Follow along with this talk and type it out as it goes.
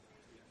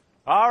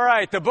All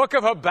right, the book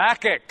of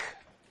Habakkuk,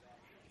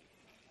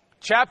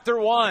 chapter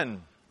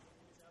 1.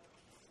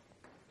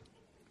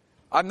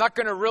 I'm not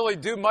going to really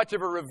do much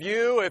of a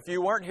review. If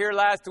you weren't here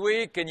last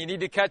week and you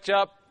need to catch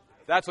up,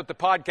 that's what the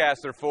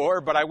podcasts are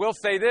for. But I will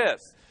say this.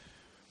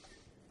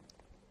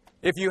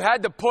 If you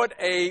had to put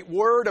a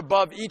word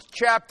above each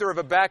chapter of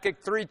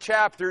Habakkuk, 3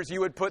 chapters,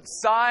 you would put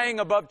sighing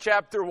above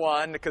chapter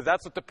 1, because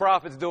that's what the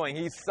prophet's doing.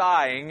 He's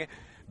sighing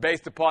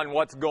based upon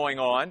what's going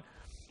on.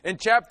 In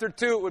chapter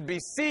 2, it would be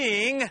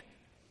seeing.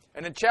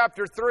 And in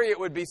chapter 3, it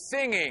would be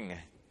singing.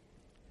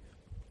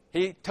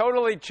 He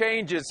totally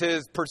changes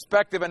his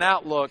perspective and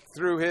outlook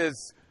through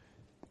his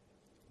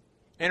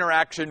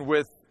interaction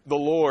with the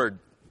Lord.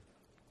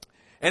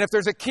 And if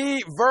there's a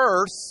key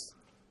verse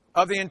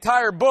of the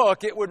entire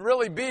book, it would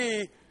really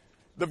be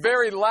the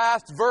very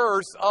last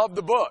verse of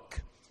the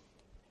book.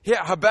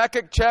 Yeah,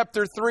 Habakkuk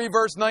chapter 3,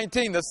 verse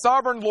 19. The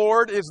sovereign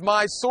Lord is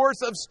my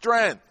source of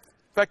strength.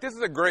 In fact, this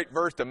is a great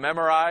verse to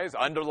memorize,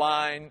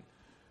 underline,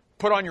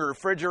 put on your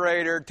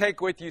refrigerator,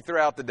 take with you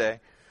throughout the day.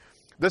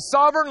 The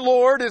sovereign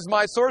Lord is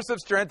my source of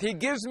strength. He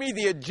gives me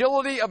the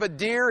agility of a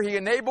deer. He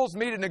enables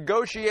me to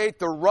negotiate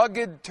the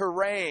rugged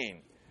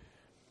terrain.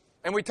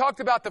 And we talked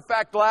about the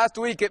fact last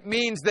week, it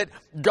means that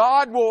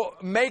God will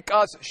make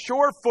us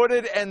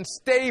sure-footed and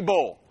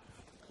stable,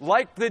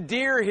 like the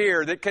deer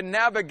here that can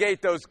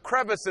navigate those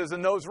crevices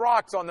and those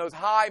rocks on those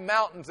high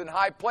mountains and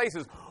high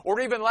places. Or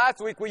even last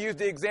week we used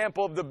the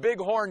example of the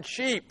bighorn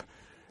sheep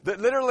that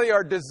literally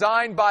are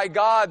designed by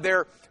God,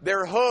 their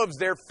hooves,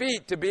 their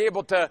feet, to be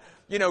able to,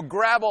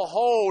 grab a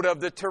hold of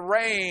the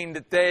terrain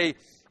that they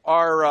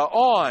are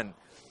on.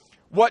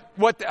 What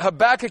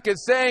Habakkuk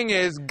is saying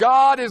is,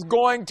 God is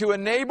going to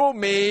enable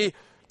me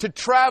to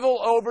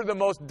travel over the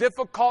most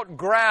difficult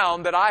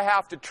ground that I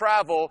have to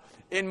travel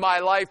in my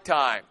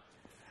lifetime.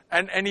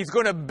 And he's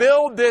going to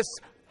build this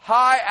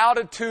high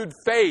altitude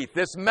faith,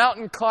 this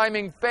mountain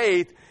climbing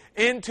faith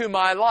into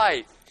my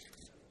life.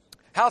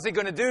 How's he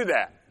going to do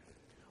that?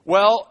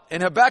 Well,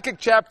 in Habakkuk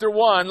chapter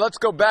 1, let's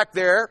go back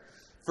there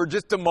for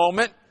just a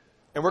moment,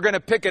 and we're going to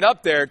pick it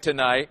up there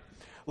tonight.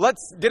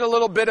 Let's get a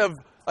little bit of,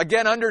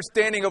 again,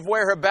 understanding of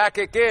where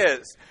Habakkuk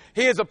is.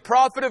 He is a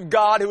prophet of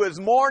God who is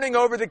mourning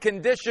over the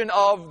condition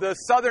of the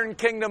southern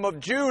kingdom of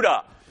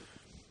Judah.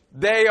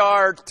 They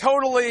are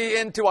totally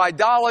into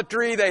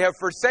idolatry. They have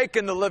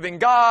forsaken the living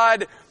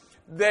God.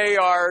 They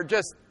are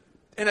just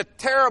in a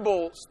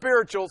terrible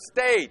spiritual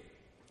state.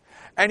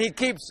 And he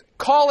keeps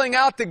calling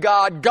out to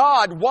God,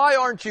 God, why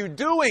aren't you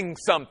doing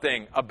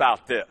something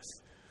about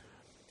this?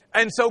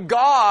 And so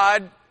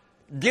God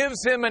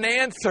gives him an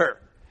answer.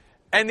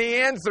 And the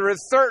answer is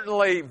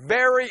certainly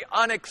very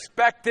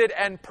unexpected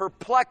and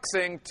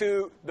perplexing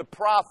to the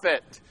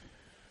prophet.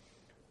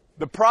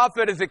 The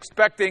prophet is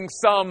expecting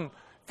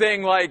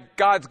something like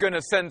God's going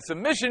to send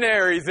some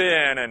missionaries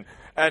in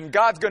and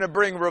God's going to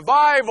bring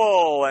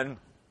revival. And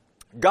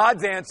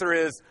God's answer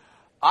is,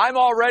 I'm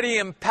already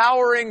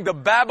empowering the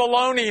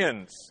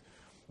Babylonians,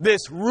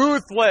 this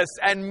ruthless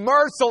and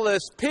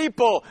merciless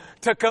people,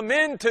 to come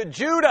into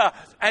Judah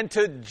and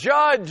to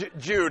judge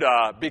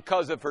Judah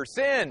because of her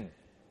sin.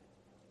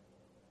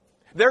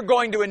 They're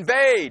going to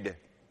invade.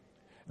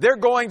 They're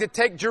going to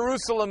take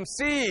Jerusalem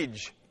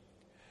siege.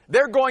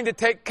 They're going to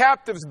take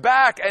captives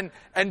back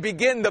and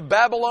begin the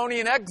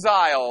Babylonian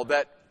exile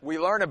that we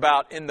learn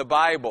about in the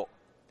Bible.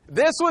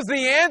 This was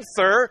the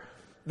answer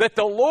that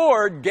the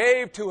Lord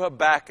gave to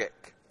Habakkuk.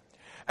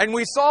 And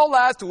we saw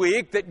last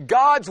week that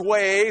God's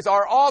ways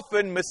are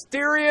often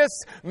mysterious,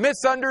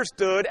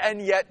 misunderstood,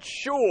 and yet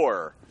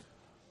sure.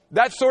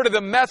 That's sort of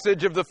the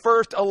message of the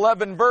first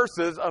 11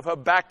 verses of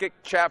Habakkuk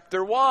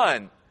chapter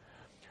 1.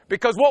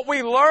 Because what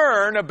we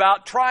learn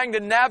about trying to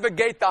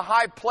navigate the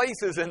high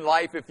places in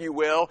life, if you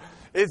will,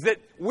 is that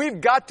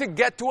we've got to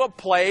get to a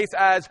place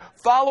as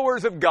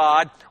followers of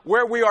God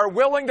where we are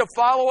willing to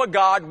follow a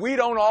God we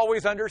don't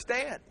always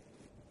understand.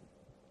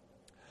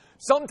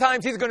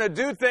 Sometimes He's going to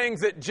do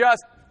things that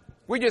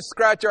we just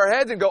scratch our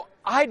heads and go,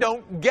 I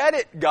don't get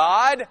it,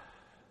 God.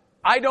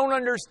 I don't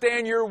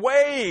understand your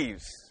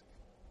ways,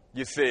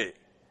 you see.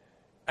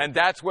 And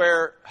that's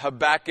where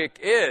Habakkuk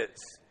is.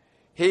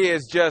 He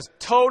is just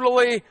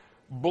totally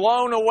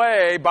blown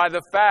away by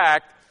the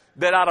fact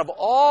that out of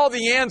all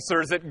the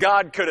answers that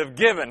God could have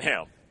given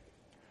him,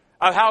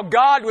 of how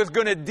God was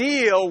going to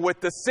deal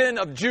with the sin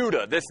of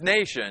Judah, this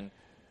nation,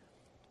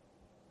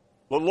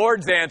 the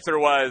Lord's answer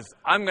was,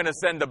 I'm going to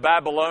send the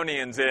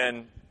Babylonians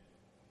in,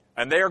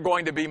 and they are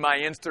going to be my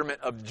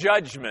instrument of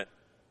judgment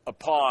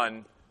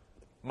upon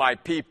my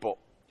people,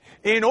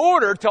 in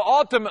order to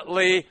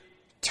ultimately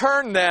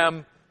turn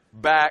them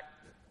back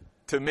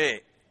to me.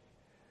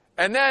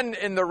 And then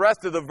in the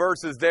rest of the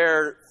verses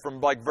there,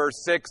 from like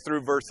verse 6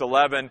 through verse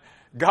 11,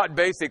 God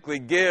basically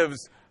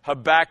gives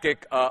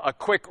Habakkuk a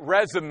quick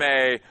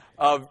resume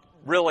of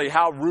really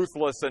how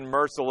ruthless and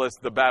merciless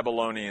the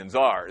Babylonians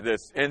are,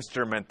 this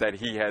instrument that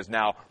he has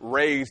now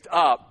raised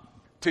up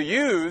to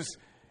use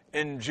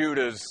in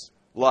Judah's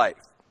life.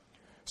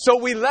 So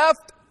we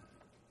left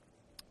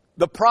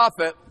the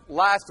prophet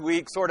last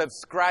week sort of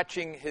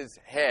scratching his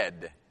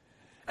head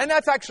And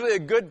that's actually a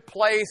good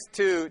place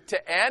to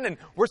end. And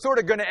we're sort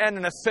of going to end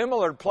in a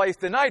similar place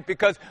tonight,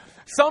 because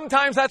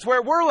sometimes that's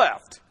where we're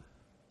left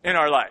in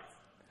our life.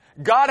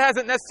 God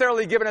hasn't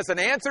necessarily given us an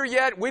answer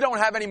yet. We don't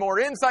have any more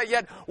insight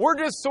yet. We're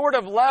just sort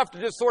of left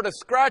to just sort of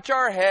scratch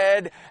our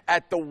head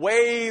at the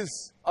ways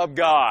of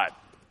God,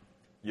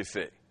 you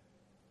see.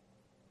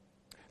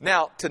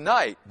 Now,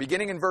 tonight,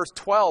 beginning in verse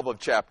 12 of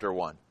chapter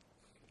 1,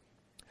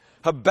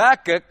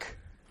 Habakkuk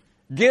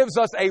gives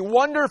us a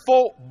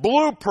wonderful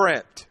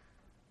blueprint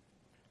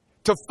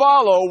to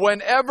follow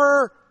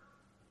whenever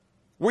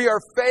we are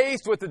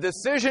faced with a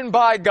decision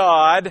by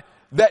God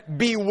that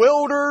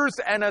bewilders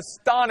and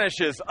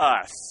astonishes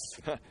us.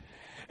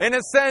 In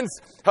a sense,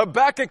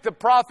 Habakkuk the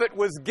prophet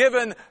was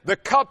given the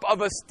cup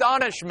of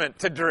astonishment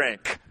to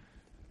drink.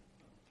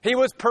 He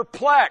was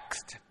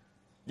perplexed.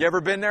 You ever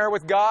been there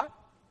with God?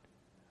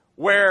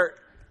 Where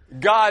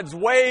God's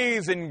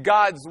ways and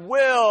God's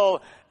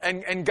will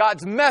and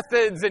God's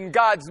methods and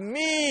God's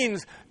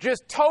means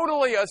just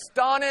totally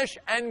astonish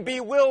and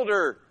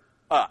bewilder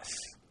us.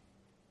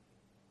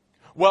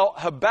 Well,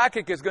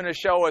 Habakkuk is going to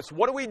show us,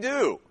 what do we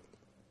do?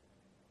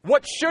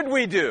 What should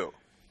we do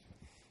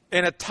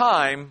in a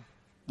time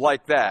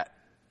like that?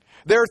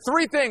 There are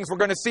three things we're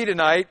going to see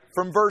tonight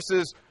from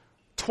verses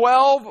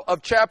 12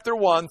 of chapter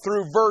 1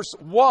 through verse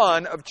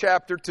 1 of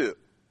chapter 2.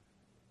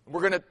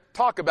 We're going to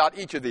talk about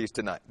each of these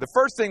tonight. The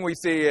first thing we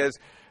see is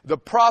the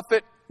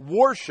prophet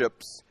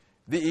worships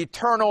the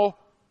eternal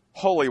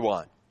Holy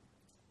One.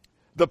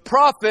 The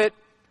prophet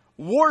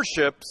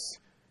worships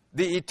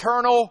the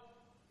eternal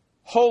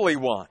Holy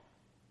One.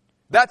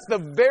 That's the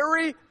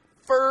very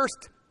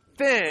first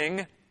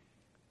thing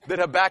that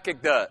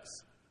Habakkuk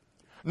does.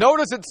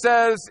 Notice it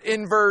says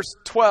in verse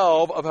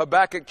 12 of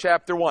Habakkuk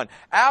chapter 1,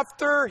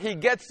 after he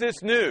gets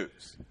this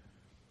news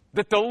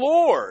that the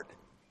Lord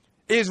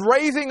is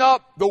raising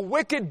up the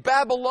wicked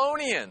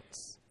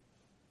Babylonians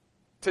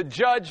to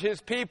judge his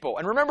people.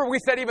 And remember, we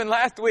said even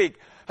last week,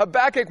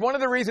 Habakkuk, one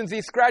of the reasons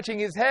he's scratching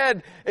his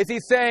head is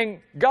he's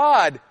saying,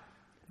 God,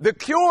 the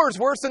cure's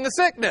worse than the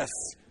sickness.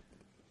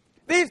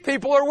 These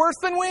people are worse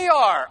than we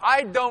are.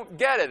 I don't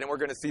get it. And we're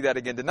going to see that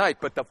again tonight.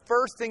 But the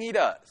first thing he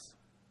does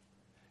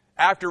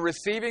after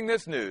receiving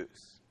this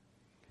news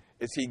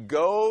is he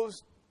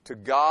goes to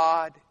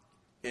God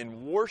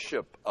in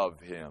worship of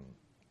him.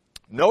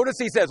 Notice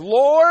he says,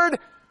 Lord,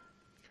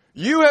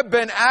 you have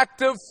been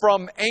active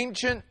from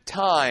ancient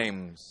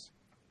times.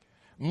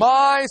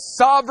 My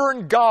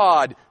sovereign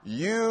God,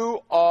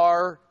 you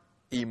are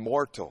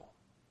immortal.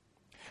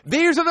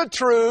 These are the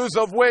truths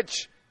of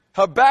which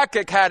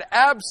Habakkuk had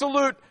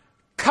absolute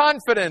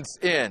confidence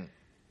in.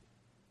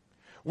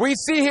 We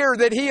see here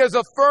that he is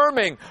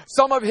affirming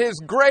some of his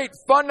great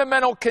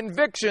fundamental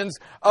convictions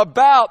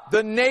about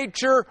the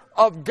nature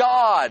of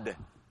God.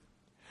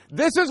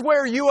 This is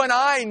where you and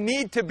I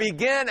need to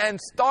begin and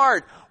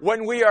start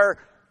when we are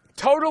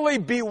totally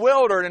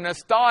bewildered and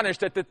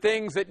astonished at the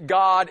things that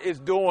God is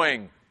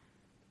doing.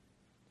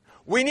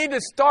 We need to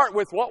start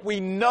with what we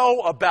know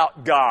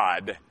about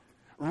God,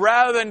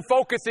 rather than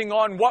focusing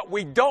on what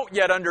we don't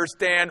yet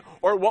understand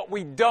or what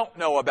we don't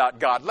know about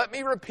God. Let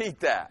me repeat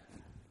that.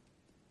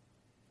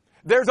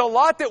 There's a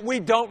lot that we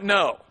don't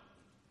know.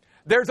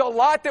 There's a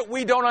lot that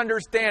we don't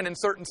understand in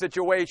certain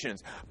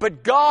situations.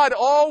 But God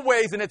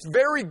always, and it's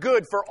very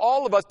good for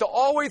all of us to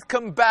always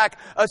come back,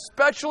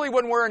 especially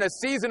when we're in a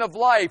season of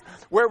life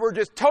where we're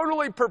just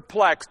totally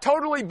perplexed,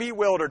 totally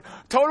bewildered,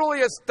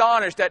 totally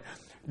astonished at,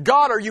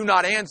 God, are you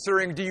not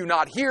answering? Do you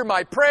not hear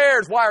my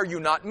prayers? Why are you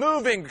not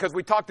moving? Because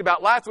we talked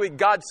about last week,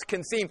 God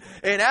can seem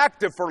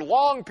inactive for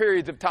long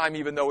periods of time,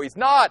 even though he's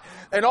not.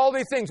 And all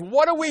these things.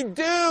 What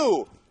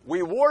do?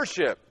 We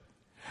worship.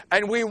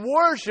 And we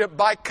worship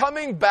by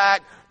coming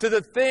back to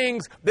the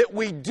things that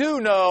we do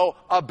know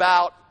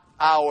about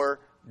our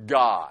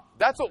God.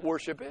 That's what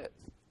worship is.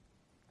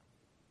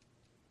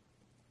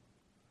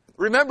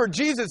 Remember,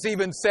 Jesus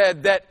even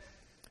said that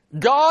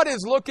God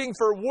is looking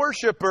for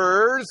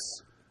worshipers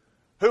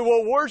who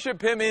will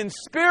worship him in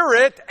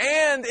spirit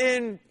and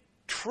in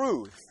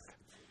truth.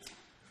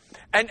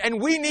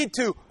 And we need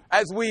to,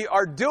 as we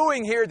are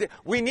doing here,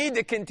 we need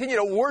to continue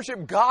to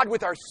worship God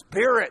with our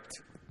spirit.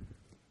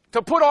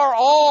 To put our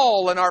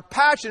all and our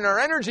passion and our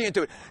energy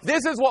into it.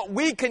 This is what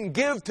we can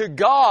give to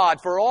God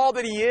for all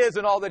that he is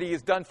and all that he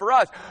has done for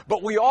us.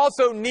 But we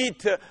also need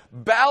to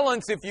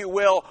balance, if you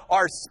will,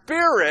 our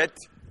spirit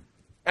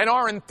and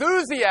our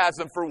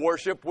enthusiasm for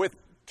worship with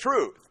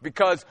truth.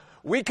 Because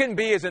we can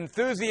be as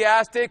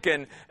enthusiastic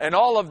and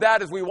all of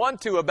that as we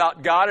want to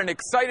about God and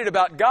excited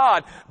about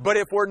God. But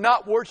if we're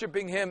not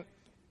worshiping him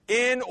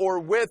in or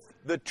with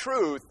the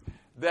truth,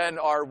 then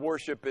our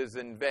worship is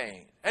in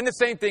vain. And the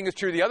same thing is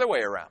true the other way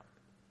around.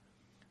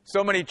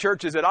 So many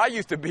churches that I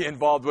used to be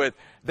involved with,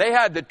 they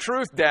had the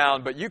truth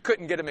down, but you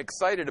couldn't get them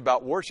excited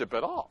about worship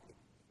at all.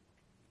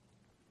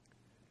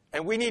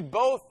 And we need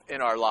both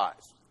in our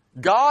lives.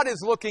 God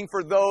is looking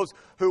for those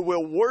who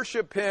will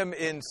worship him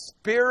in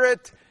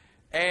spirit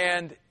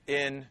and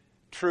in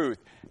truth.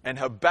 And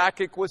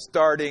Habakkuk was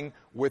starting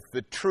with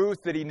the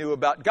truth that he knew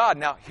about God.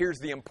 Now, here's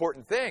the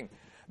important thing.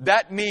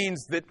 that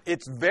means that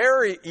it's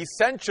very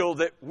essential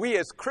that we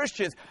as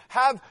Christians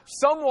have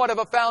somewhat of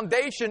a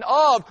foundation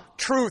of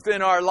truth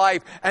in our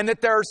life, and that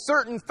there are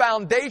certain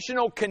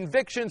foundational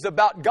convictions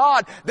about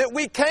God that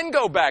we can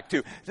go back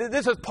to.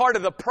 This is part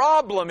of the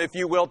problem, if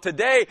you will,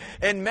 today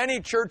in many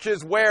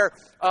churches where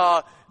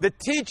the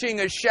teaching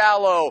is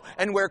shallow,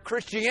 and where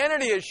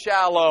Christianity is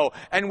shallow,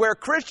 and where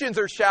Christians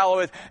are shallow,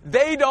 is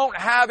they don't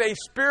have a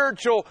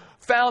spiritual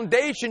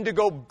foundation to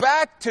go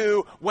back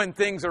to when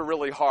things are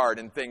really hard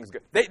and things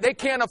good. They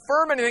can't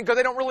affirm anything because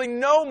they don't really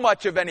know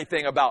much of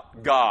anything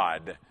about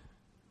God.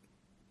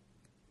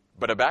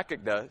 But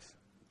Habakkuk does.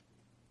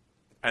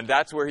 And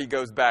that's where he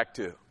goes back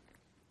to.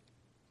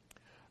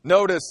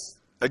 Notice,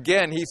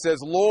 again, he says,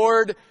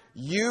 Lord,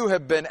 you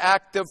have been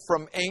active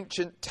from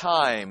ancient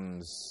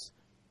times.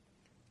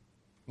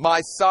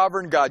 My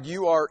sovereign God,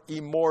 you are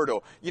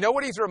immortal. You know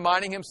what he's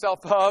reminding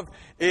himself of?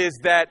 Is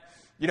that,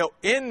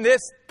 in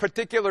this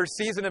particular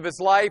season of his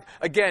life,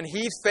 again,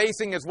 he's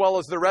facing, as well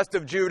as the rest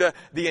of Judah,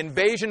 the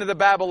invasion of the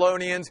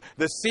Babylonians,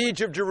 the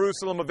siege of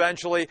Jerusalem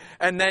eventually,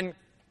 and then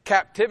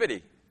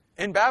captivity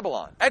in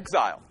Babylon,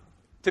 exile,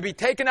 to be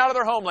taken out of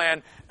their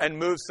homeland and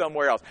moved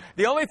somewhere else.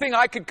 The only thing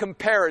I could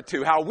compare it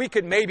to, how we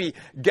could maybe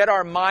get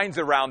our minds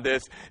around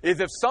this, is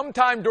if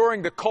sometime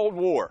during the Cold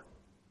War,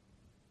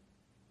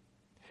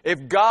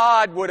 if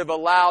God would have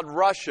allowed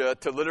Russia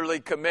to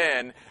literally come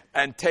in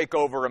and take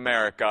over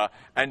America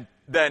and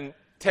then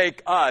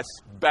take us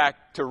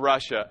back to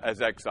Russia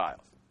as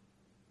exiles.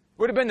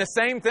 Would have been the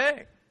same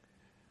thing.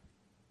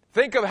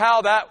 Think of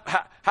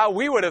how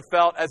we would have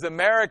felt as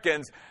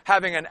Americans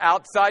having an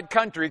outside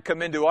country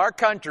come into our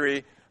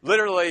country,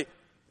 literally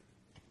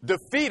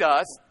defeat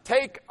us,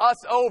 take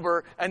us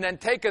over, and then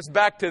take us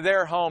back to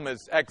their home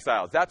as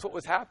exiles. That's what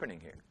was happening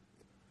here.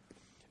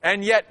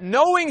 And yet,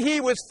 knowing he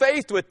was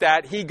faced with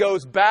that, he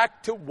goes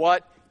back to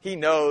what he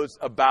knows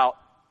about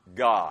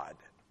God.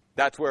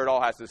 That's where it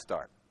all has to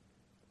start.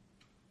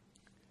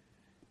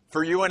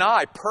 For you and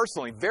I,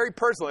 personally, very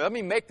personally, let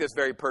me make this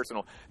very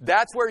personal.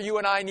 That's where you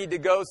and I need to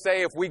go,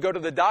 say, if we go to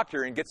the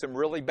doctor and get some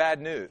really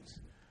bad news.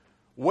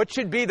 What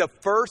should be the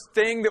first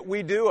thing that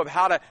we do of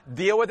how to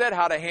deal with it,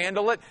 how to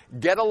handle it?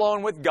 Get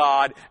alone with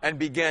God and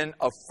begin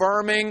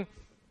affirming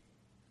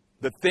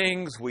the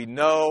things we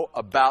know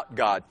about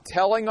God.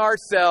 Telling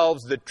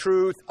ourselves the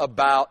truth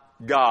about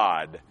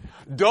God.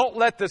 Don't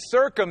let the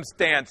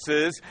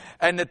circumstances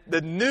and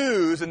the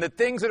news and the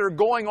things that are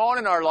going on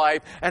in our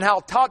life and how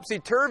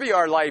topsy-turvy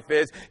our life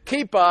is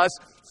keep us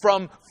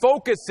from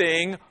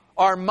focusing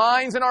our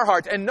minds and our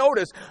hearts. And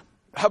notice,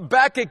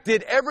 Habakkuk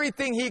did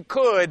everything he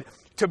could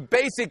to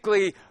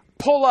basically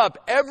pull up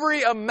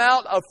every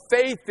amount of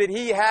faith that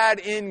he had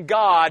in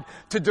God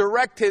to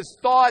direct his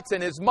thoughts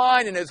and his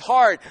mind and his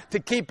heart to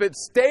keep it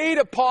stayed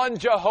upon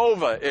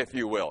Jehovah, if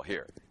you will,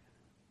 here.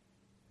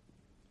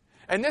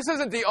 And this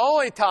isn't the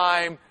only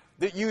time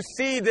that you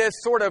see this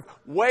sort of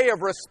way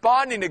of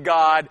responding to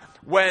God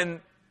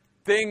when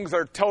things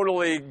are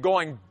totally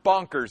going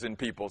bonkers in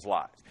people's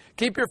lives.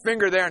 Keep your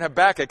finger there in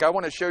Habakkuk. I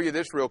want to show you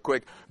this real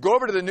quick. Go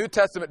over to the New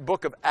Testament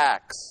book of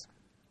Acts.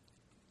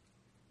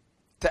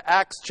 To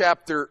Acts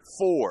chapter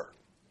 4.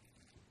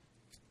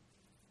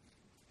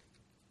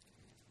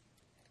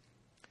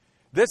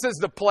 This is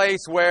the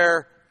place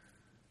where,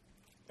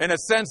 in a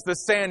sense, the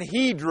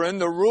Sanhedrin,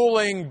 the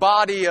ruling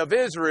body of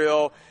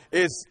Israel,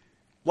 is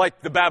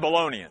like the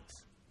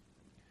Babylonians.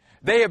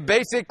 They have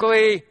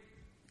basically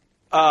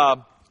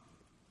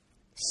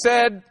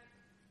said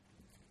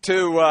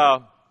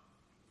to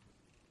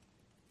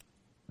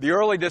the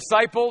early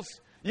disciples,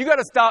 you got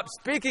to stop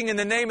speaking in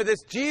the name of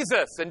this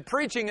Jesus and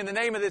preaching in the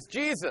name of this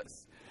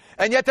Jesus.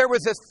 And yet there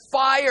was this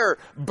fire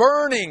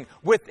burning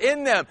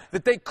within them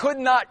that they could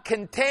not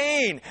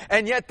contain.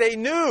 And yet they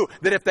knew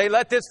that if they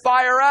let this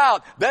fire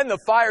out, then the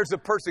fires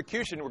of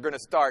persecution were going to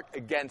start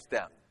against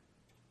them.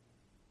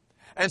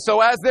 And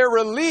so as they're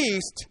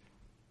released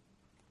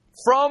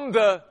from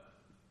the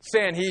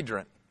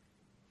Sanhedrin,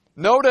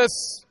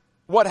 notice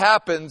what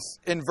happens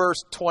in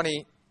verse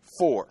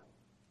 24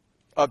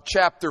 of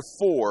chapter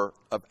 4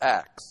 of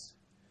Acts.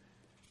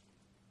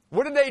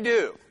 What did they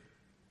do?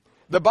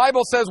 The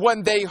Bible says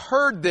when they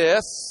heard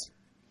this,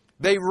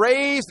 they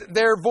raised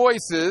their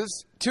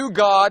voices to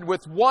God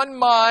with one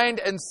mind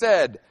and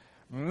said,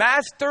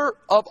 Master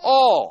of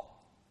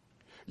all,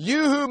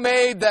 you who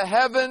made the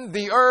heaven,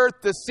 the earth,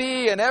 the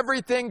sea, and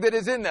everything that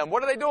is in them.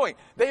 What are they doing?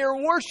 They are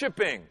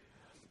worshiping.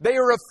 They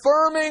are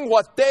affirming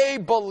what they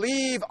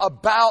believe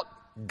about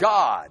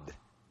God,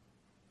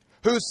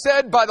 who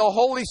said by the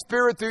Holy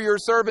Spirit through your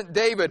servant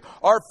David,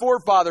 our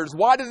forefathers,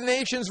 why do the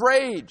nations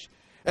rage?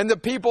 And the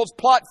peoples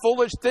plot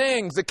foolish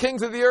things. The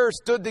kings of the earth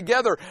stood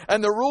together,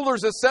 and the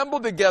rulers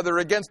assembled together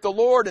against the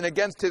Lord and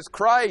against his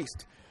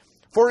Christ.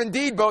 For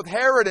indeed, both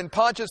Herod and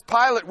Pontius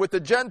Pilate with the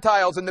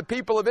Gentiles and the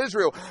people of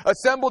Israel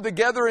assembled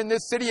together in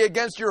this city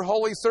against your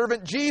holy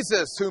servant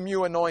Jesus, whom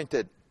you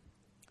anointed,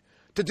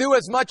 to do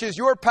as much as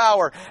your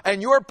power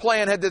and your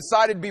plan had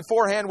decided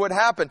beforehand would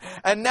happen.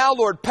 And now,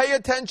 Lord, pay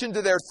attention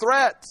to their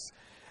threats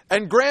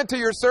And grant to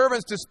your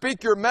servants to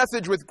speak your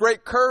message with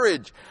great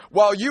courage,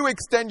 while you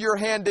extend your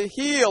hand to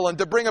heal and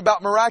to bring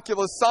about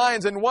miraculous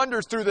signs and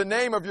wonders through the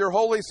name of your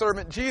holy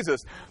servant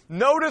Jesus.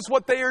 Notice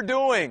what they are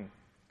doing.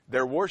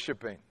 They're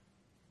worshiping.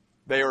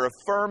 They are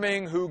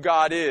affirming who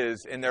God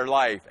is in their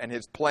life and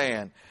His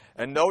plan.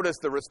 And notice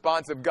the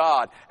response of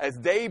God. As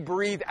they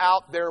breathe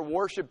out their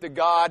worship to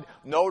God,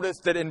 notice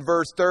that in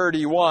verse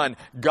 31,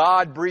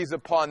 God breathes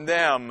upon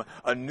them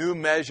a new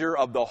measure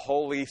of the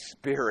Holy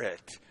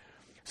Spirit,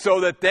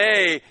 so that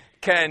they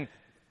can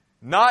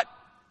not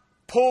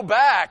pull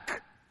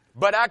back,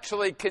 but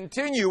actually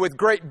continue with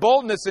great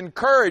boldness and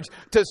courage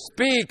to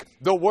speak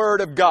the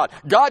Word of God.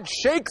 God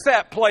shakes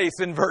that place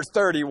in verse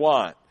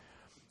 31.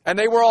 And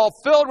they were all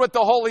filled with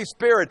the Holy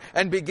Spirit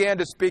and began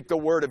to speak the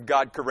Word of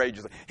God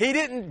courageously.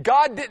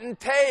 God didn't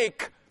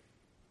take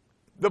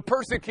the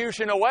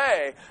persecution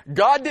away.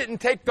 God didn't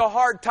take the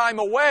hard time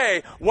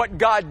away. What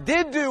God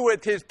did do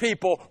with His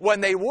people when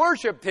they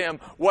worshiped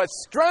Him was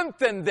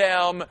strengthen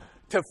them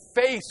to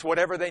face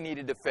whatever they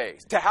needed to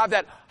face. To have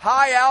that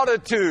high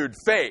altitude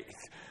faith,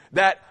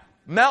 that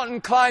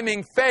mountain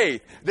climbing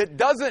faith that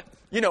doesn't,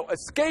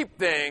 escape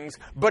things,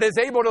 but is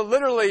able to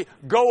literally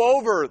go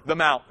over the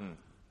mountain.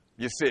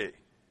 You see,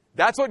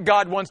 that's what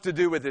God wants to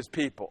do with His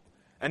people.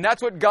 And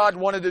that's what God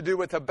wanted to do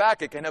with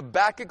Habakkuk. And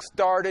Habakkuk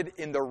started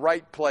in the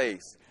right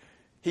place.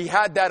 He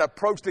had that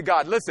approach to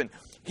God. Listen,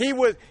 he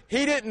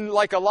didn't,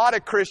 like a lot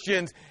of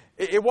Christians,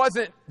 it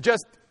wasn't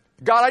just,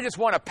 God, I just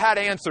want a pat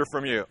answer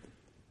from you.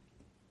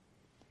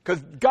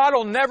 Because God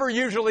will never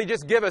usually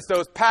just give us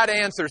those pat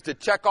answers to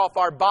check off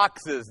our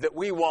boxes that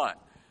we want.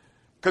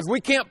 Because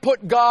we can't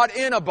put God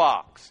in a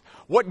box.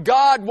 What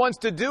God wants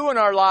to do in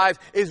our lives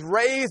is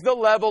raise the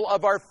level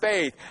of our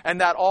faith.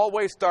 And that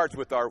always starts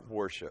with our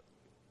worship.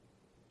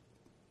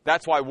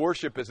 That's why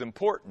worship is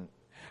important.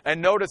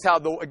 And notice how,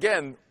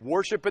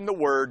 worship and the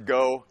Word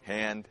go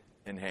hand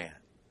in hand.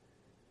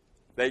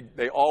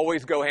 They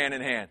always go hand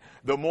in hand.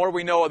 The more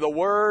we know of the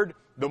Word,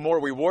 the more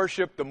we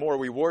worship. The more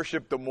we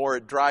worship, the more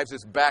it drives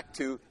us back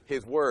to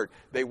His Word.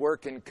 They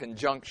work in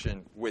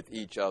conjunction with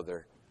each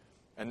other.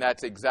 And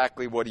that's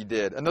exactly what he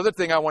did. Another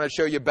thing I want to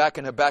show you back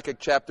in Habakkuk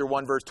chapter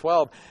 1, verse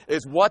 12,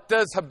 is what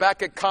does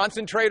Habakkuk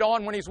concentrate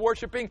on when he's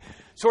worshiping?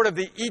 Sort of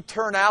the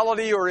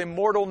eternality or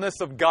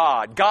immortalness of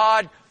God.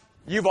 God,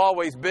 you've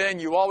always been,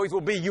 you always will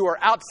be. You are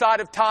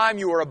outside of time,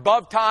 you are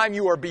above time,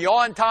 you are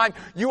beyond time,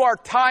 you are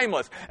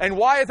timeless. And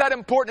why is that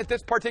important at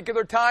this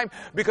particular time?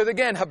 Because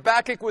again,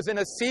 Habakkuk was in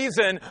a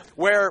season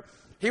where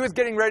he was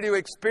getting ready to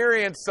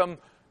experience some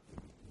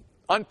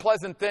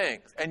unpleasant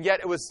things. And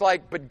yet it was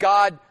like, but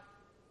God,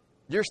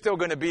 you're still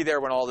going to be there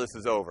when all this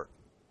is over.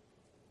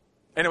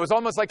 And it was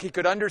almost like he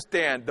could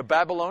understand the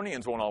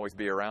Babylonians won't always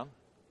be around.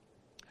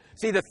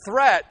 See, the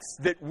threats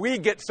that we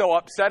get so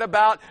upset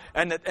about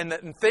and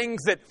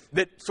things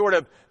that sort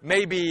of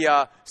maybe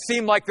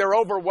seem like they're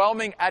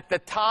overwhelming at the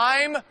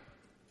time,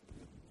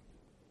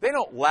 they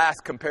don't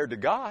last compared to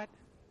God.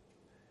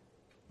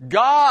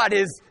 God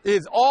has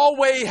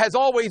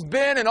always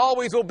been and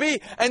always will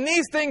be. And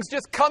these things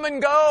just come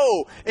and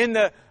go in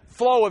the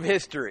flow of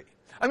history.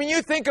 I mean,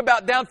 you think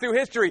about down through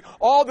history,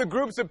 all the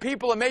groups of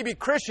people and maybe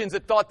Christians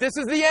that thought, this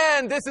is the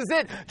end, this is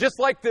it. Just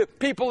like the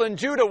people in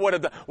Judah would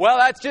have done. Well,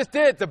 that's just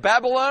it. The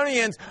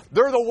Babylonians,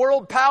 they're the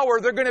world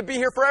power. They're going to be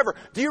here forever.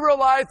 Do you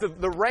realize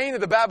the reign of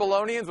the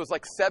Babylonians was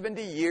like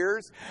 70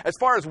 years? As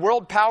far as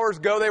world powers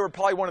go, they were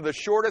probably one of the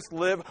shortest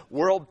lived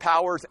world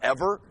powers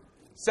ever.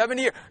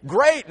 70 years.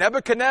 Great.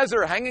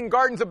 Nebuchadnezzar, Hanging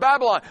Gardens of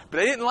Babylon. But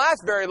they didn't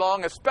last very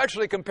long,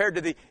 especially compared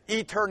to the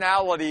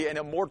eternality and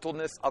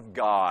immortalness of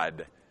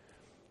God.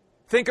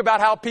 Think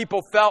about how people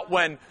felt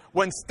when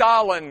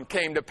Stalin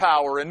came to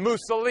power, and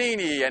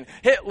Mussolini, and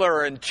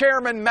Hitler, and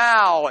Chairman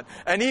Mao,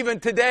 and even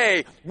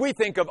today, we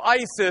think of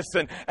ISIS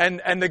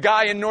and the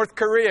guy in North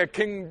Korea,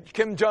 Kim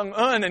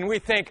Jong-un, and we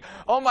think,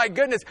 oh my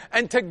goodness,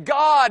 and to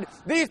God,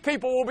 these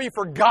people will be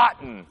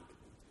forgotten.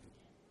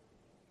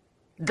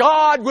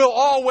 God will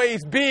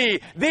always be.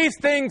 These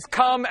things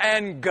come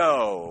and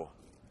go.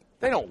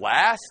 They don't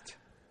last.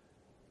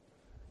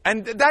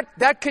 And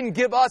that can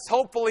give us,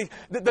 hopefully,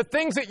 the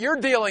things that you're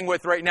dealing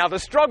with right now, the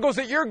struggles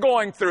that you're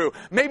going through,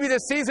 maybe the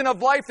season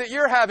of life that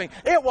you're having.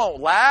 It won't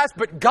last,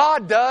 but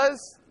God does.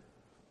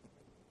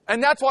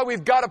 And that's why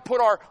we've got to put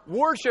our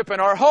worship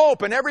and our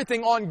hope and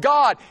everything on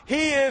God.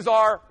 He is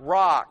our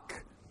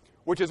rock,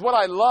 which is what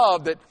I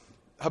love that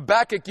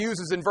Habakkuk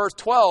uses in verse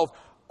 12.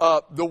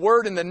 The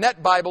word in the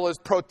Net Bible is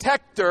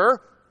protector.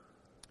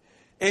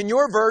 In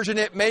your version,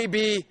 it may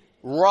be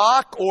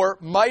rock or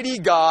mighty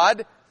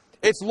God.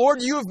 It's,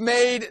 Lord, you have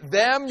made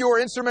them your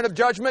instrument of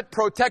judgment.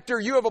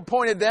 Protector, you have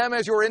appointed them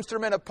as your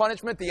instrument of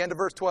punishment. The end of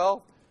verse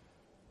 12.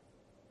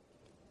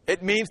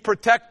 It means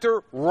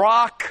protector,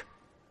 rock,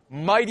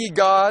 mighty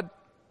God.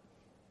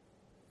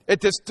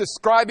 It is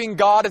describing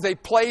God as a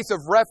place of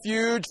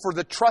refuge for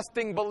the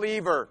trusting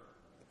believer.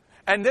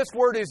 And this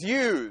word is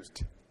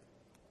used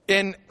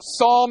in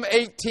Psalm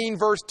 18,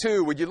 verse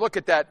 2. Would you look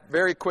at that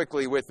very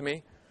quickly with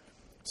me?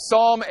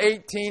 Psalm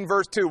 18,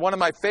 verse 2, one of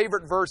my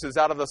favorite verses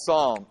out of the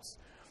Psalms.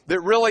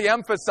 that really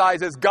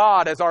emphasizes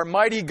God as our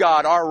mighty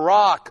God, our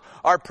rock,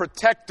 our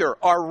protector,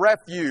 our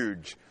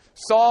refuge.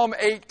 Psalm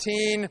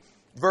 18,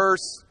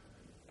 verse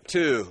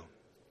 2.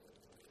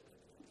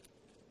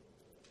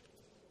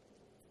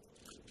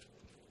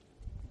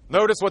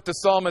 Notice what the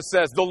psalmist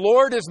says. The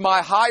Lord is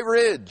my high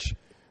ridge,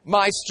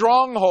 my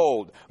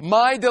stronghold,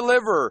 my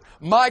deliverer.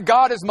 My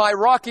God is my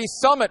rocky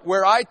summit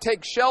where I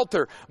take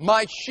shelter,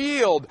 my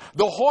shield,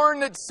 the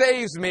horn that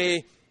saves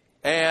me,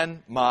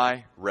 and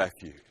my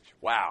refuge.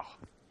 Wow.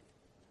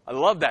 I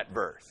love that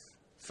verse.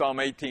 Psalm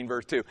 18,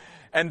 verse 2.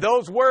 And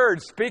those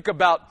words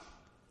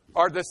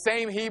are the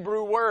same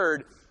Hebrew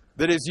word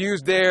that is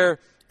used there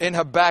in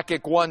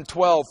Habakkuk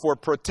 1:12 for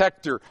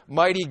protector,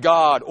 mighty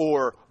God,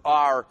 or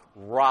our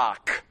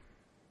rock.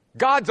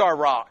 God's our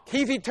rock.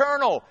 He's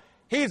eternal.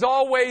 He's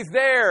always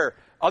there.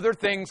 Other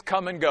things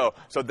come and go.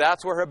 So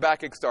that's where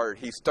Habakkuk started.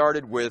 He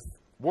started with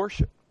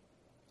worship.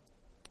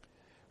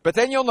 But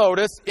then you'll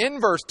notice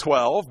in verse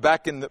 12,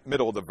 back in the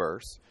middle of the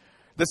verse,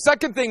 the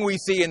second thing we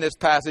see in this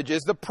passage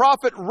is the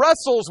prophet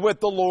wrestles with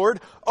the Lord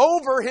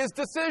over his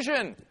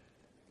decision.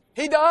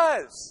 He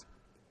does.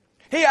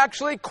 He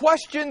actually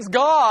questions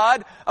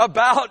God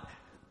about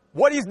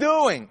what he's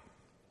doing.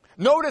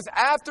 Notice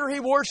after he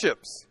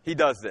worships, he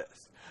does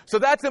this. So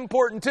that's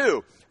important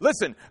too.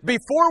 Listen,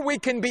 before we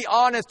can be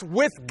honest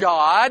with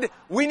God,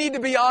 we need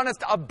to be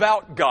honest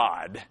about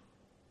God.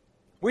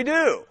 We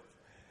do.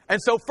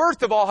 And so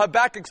first of all,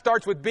 Habakkuk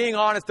starts with being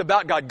honest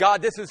about God.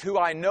 God, this is who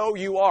I know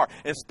you are.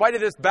 In spite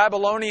of this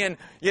Babylonian,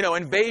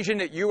 invasion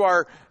that you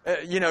are,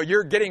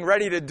 you're getting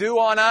ready to do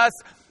on us,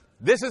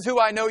 this is who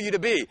I know you to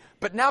be.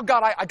 But now,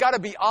 God, I got to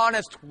be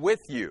honest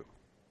with you.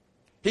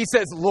 He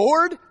says,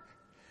 Lord,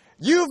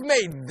 you've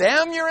made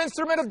them your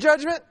instrument of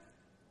judgment.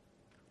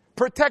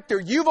 Protector,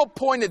 you've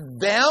appointed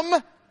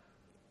them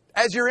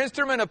as your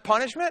instrument of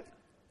punishment?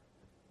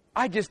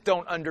 I just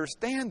don't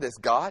understand this,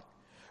 God.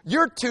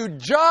 You're too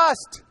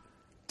just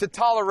to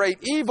tolerate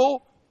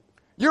evil.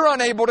 You're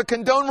unable to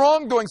condone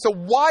wrongdoing. So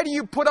why do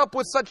you put up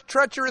with such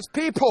treacherous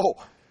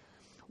people?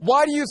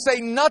 Why do you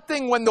say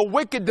nothing when the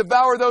wicked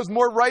devour those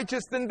more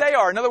righteous than they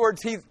are? In other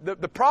words,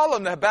 the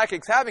problem that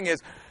Habakkuk's having is,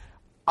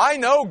 I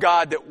know,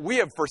 God, that we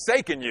have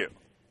forsaken you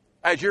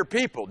as your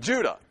people,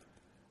 Judah.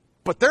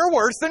 But they're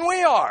worse than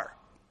we are.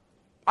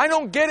 I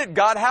don't get it,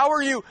 God. How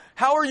are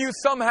you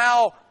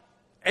somehow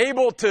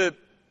able to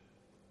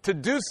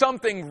do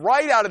something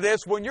right out of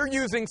this when you're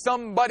using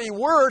somebody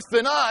worse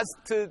than us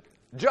to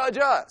judge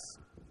us?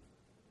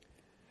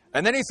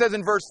 And then he says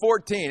in verse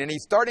 14, and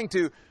he's starting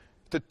to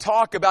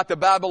talk about the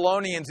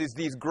Babylonians as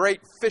these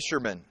great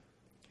fishermen.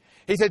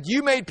 He said,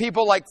 you made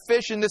people like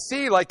fish in the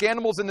sea, like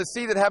animals in the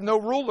sea that have no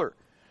ruler.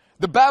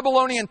 The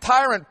Babylonian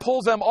tyrant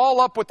pulls them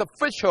all up with a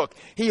fish hook.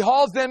 He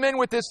hauls them in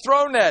with his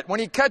throw net. When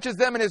he catches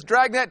them in his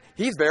drag net,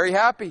 he's very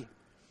happy.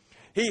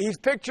 He's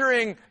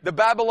picturing the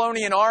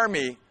Babylonian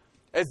army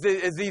as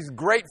these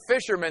great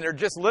fishermen. They're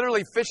just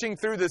literally fishing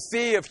through the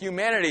sea of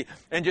humanity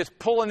and just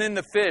pulling in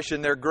the fish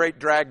in their great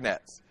drag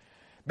nets.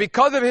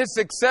 Because of his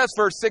success,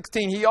 verse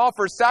 16, he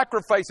offers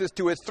sacrifices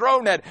to his throw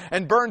net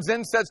and burns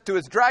incense to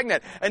his drag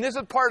net. And this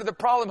is part of the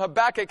problem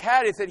Habakkuk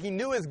had, is that he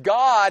knew his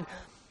God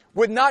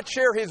would not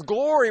share his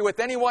glory with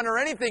anyone or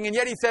anything. And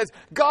yet he says,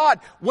 God,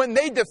 when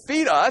they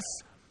defeat us,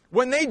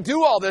 when they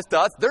do all this to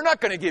us, they're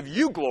not going to give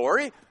you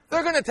glory.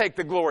 They're going to take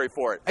the glory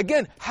for it.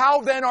 Again,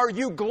 how then are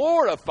you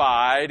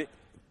glorified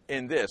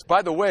in this?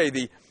 By the way,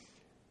 the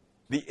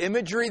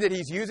imagery that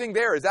he's using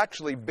there is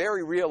actually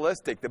very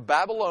realistic. The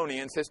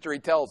Babylonians, history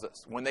tells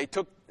us, when they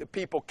took the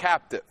people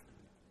captive,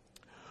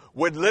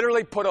 would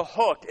literally put a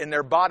hook in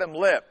their bottom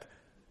lip,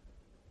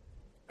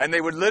 and they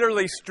would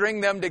literally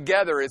string them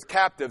together as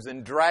captives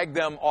and drag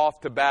them off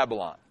to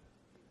Babylon.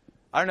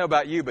 I don't know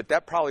about you, but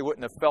that probably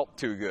wouldn't have felt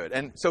too good.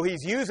 And so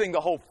he's using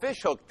the whole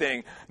fishhook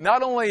thing,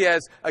 not only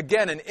as,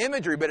 again, an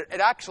imagery, but it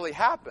actually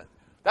happened.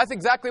 That's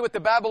exactly what the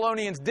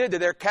Babylonians did to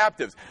their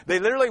captives. They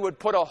literally would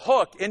put a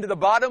hook into the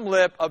bottom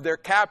lip of their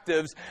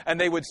captives, and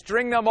they would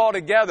string them all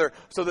together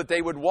so that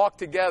they would walk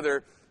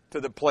together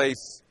to the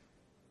place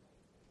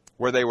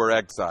where they were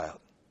exiled.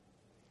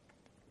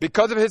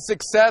 Because of his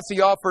success,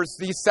 he offers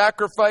these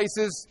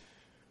sacrifices.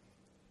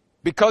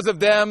 Because of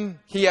them,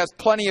 he has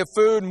plenty of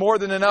food, more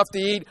than enough to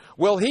eat.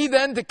 Will he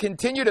then to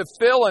continue to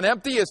fill and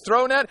empty his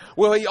throw net?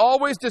 Will he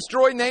always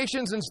destroy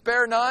nations and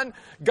spare none?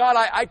 God,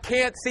 I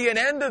can't see an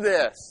end to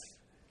this.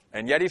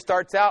 And yet he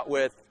starts out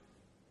with,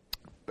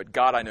 but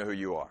God, I know who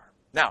you are.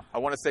 Now, I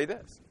want to say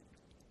this.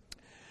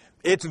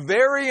 It's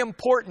very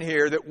important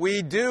here that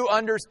we do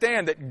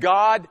understand that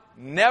God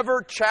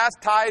never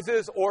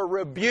chastises or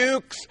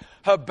rebukes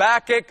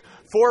Habakkuk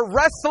for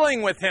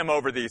wrestling with him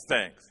over these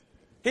things.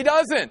 He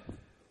doesn't.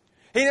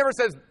 He never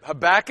says,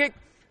 Habakkuk,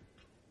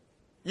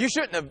 you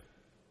shouldn't have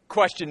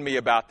questioned me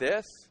about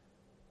this.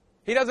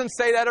 He doesn't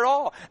say that at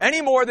all.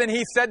 Any more than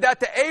he said that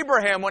to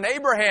Abraham when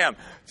Abraham,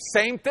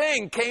 same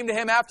thing, came to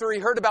him after he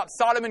heard about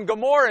Sodom and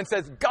Gomorrah and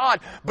says, God,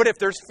 but if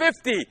there's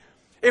 50,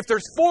 if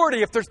there's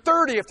 40, if there's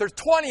 30, if there's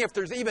 20, if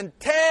there's even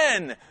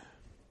 10.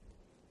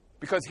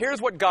 Because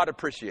here's what God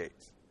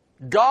appreciates.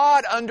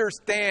 God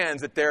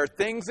understands that there are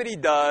things that He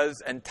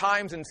does and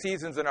times and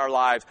seasons in our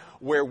lives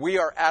where we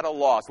are at a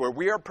loss, where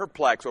we are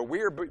perplexed, where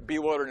we are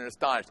bewildered and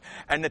astonished.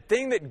 And the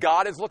thing that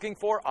God is looking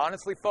for,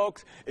 honestly,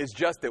 folks, is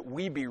just that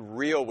we be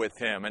real with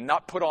Him and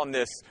not put on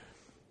this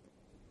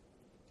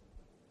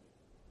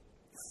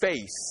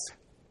face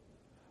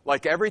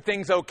like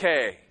everything's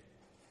okay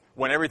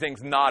when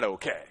everything's not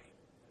okay.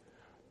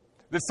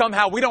 That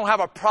somehow we don't have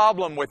a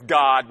problem with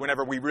God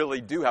whenever we really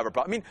do have a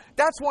problem. I mean,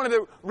 that's one of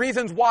the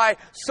reasons why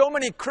so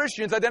many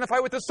Christians identify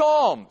with the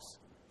Psalms.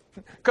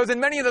 Because in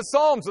many of the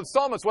Psalms, the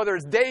psalmists, whether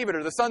it's David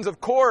or the sons of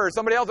Korah or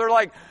somebody else, they're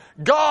like,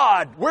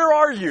 God, where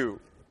are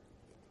you?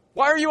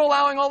 Why are you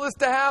allowing all this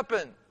to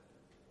happen?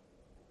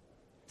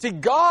 See,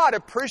 God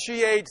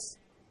appreciates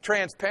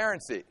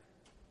transparency.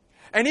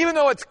 And even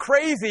though it's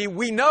crazy,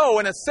 we know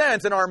in a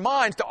sense in our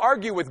minds to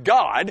argue with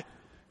God,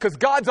 because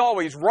God's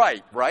always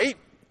right, right?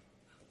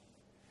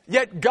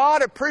 Yet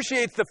God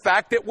appreciates the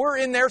fact that we're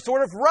in there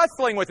sort of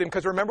wrestling with Him.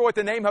 Because remember what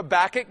the name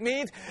Habakkuk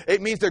means?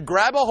 It means to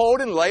grab a hold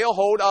and lay a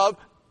hold of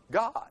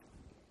God.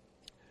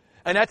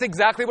 And that's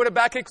exactly what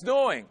Habakkuk's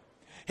doing.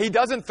 He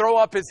doesn't throw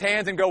up his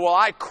hands and go, well,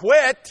 I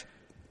quit.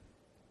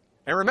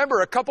 And remember,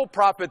 a couple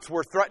prophets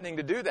were threatening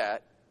to do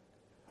that.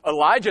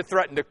 Elijah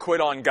threatened to quit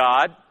on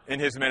God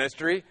in his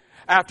ministry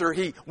after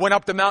he went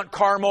up to Mount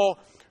Carmel,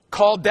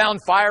 called down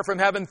fire from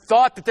heaven,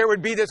 thought that there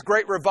would be this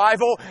great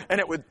revival, and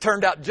it would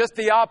turned out just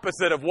the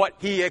opposite of what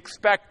he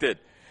expected.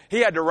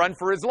 He had to run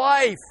for his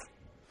life.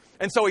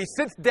 And so he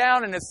sits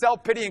down in his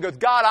self-pity and goes,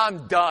 God,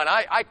 I'm done.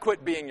 I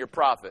quit being your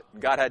prophet.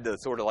 God had to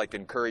sort of like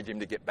encourage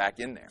him to get back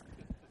in there.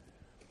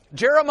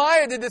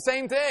 Jeremiah did the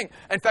same thing.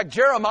 In fact,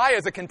 Jeremiah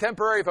is a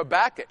contemporary of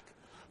Habakkuk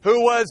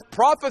who was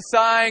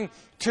prophesying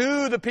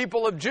to the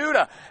people of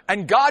Judah.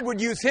 And God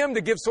would use him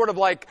to give sort of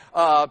like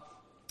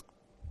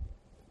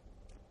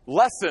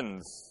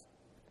lessons.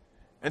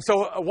 And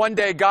so one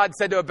day God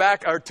said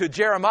to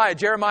Jeremiah,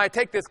 Jeremiah,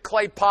 take this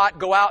clay pot,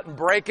 go out and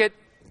break it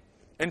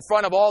in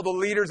front of all the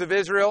leaders of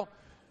Israel.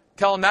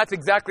 Tell them that's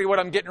exactly what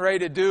I'm getting ready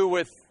to do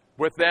with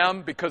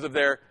them because of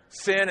their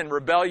sin and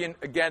rebellion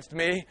against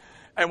me.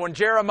 And when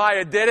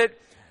Jeremiah did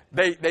it,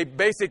 they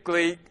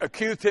basically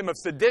accused him of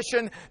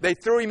sedition. They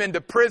threw him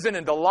into prison,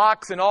 into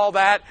locks and all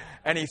that.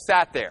 And he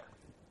sat there.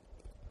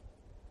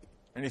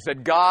 And he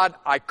said, God,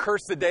 I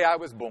curse the day I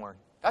was born.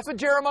 That's what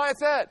Jeremiah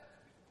said.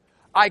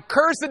 I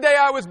curse the day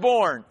I was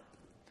born.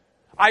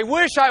 I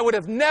wish I would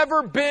have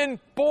never been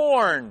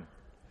born.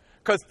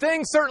 Because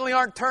things certainly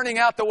aren't turning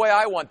out the way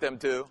I want them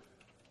to.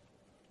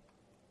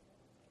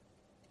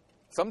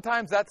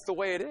 Sometimes that's the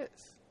way it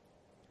is.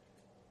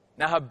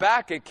 Now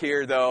Habakkuk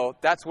here, though,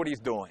 that's what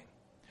he's doing.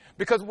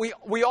 Because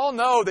we all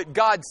know that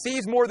God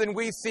sees more than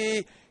we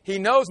see. He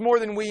knows more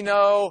than we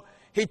know.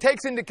 He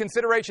takes into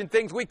consideration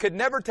things we could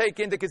never take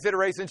into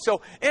consideration.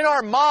 So in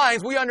our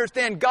minds, we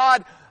understand,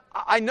 God,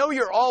 I know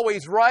you're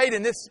always right,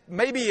 and this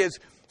maybe is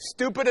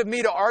stupid of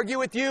me to argue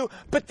with you,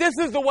 but this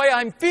is the way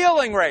I'm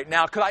feeling right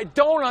now because I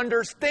don't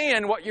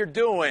understand what you're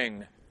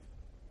doing.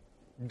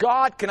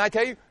 God, can I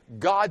tell you,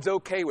 God's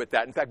okay with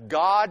that. In fact,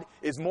 God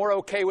is more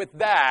okay with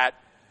that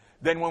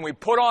than when we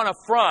put on a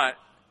front,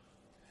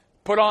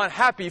 put on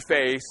happy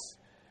face,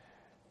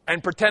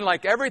 and pretend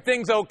like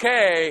everything's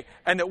okay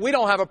and that we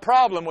don't have a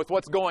problem with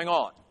what's going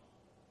on.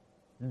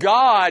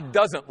 God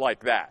doesn't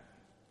like that.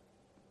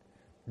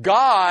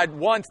 God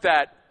wants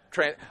that.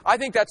 I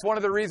think that's one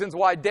of the reasons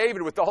why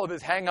David, with all of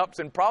his hang-ups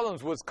and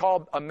problems, was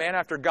called a man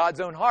after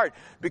God's own heart.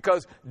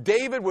 Because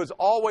David was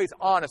always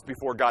honest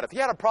before God. If he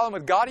had a problem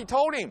with God, he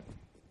told him.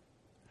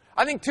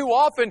 I think too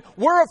often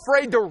we're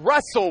afraid to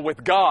wrestle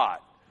with God.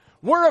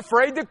 We're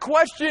afraid to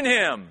question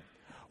Him.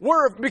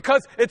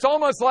 Because it's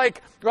almost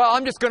like, well,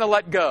 I'm just going to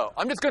let go.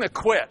 I'm just going to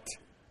quit.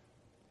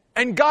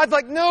 And God's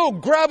like, no,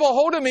 grab a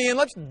hold of me and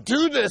let's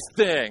do this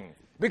thing.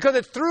 Because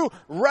it's through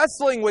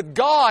wrestling with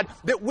God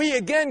that we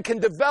again can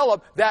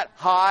develop that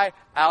high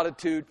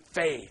altitude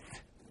faith.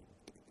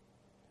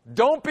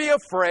 Don't be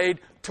afraid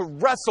to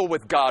wrestle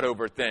with God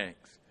over things.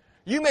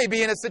 You may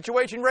be in a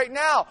situation right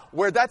now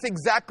where that's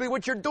exactly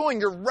what you're doing.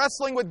 You're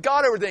wrestling with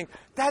God over things.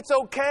 That's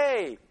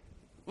okay.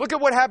 Look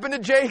at what happened to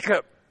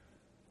Jacob.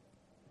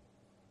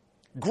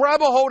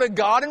 Grab a hold of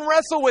God and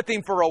wrestle with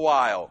Him for a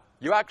while.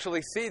 You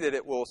actually see that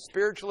it will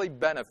spiritually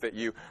benefit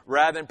you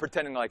rather than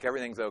pretending like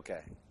everything's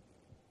okay.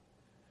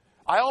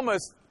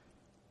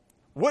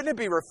 Wouldn't it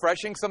be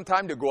refreshing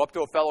sometime to go up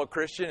to a fellow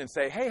Christian and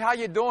say, hey, how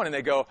you doing? And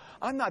they go,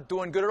 I'm not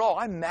doing good at all.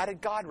 I'm mad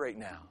at God right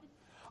now.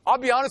 I'll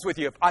be honest with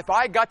you. If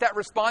I got that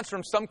response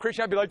from some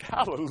Christian, I'd be like,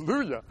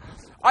 hallelujah.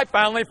 I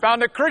finally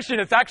found a Christian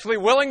that's actually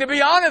willing to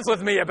be honest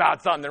with me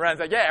about something. Rather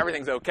than say, yeah,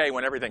 everything's okay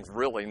when everything's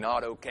really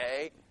not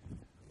okay.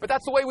 But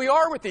that's the way we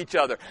are with each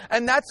other.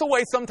 And that's the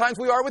way sometimes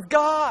we are with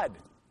God.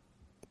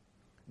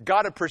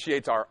 God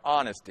appreciates our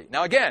honesty.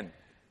 Now again,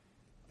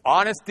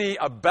 honesty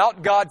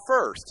about God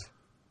first.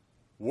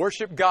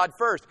 Worship God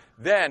first.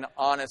 Then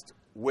honest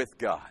with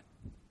God.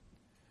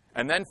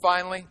 And then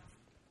finally,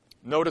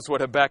 notice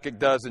what Habakkuk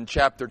does in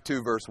chapter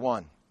 2, verse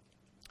 1.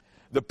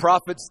 The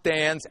prophet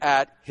stands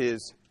at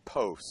his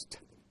post.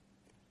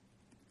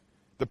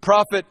 The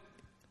prophet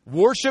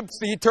worships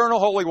the eternal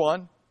Holy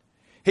One.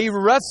 He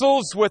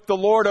wrestles with the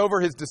Lord over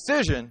his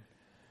decision,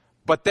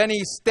 but then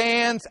he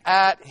stands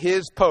at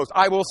his post.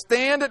 I will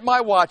stand at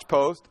my watch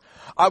post.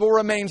 I will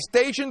remain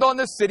stationed on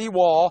the city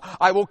wall.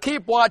 I will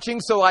keep watching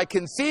so I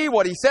can see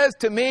what he says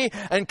to me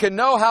and can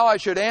know how I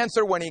should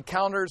answer when he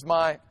counters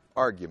my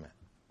argument.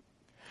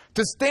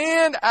 To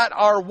stand at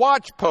our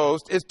watch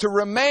post is to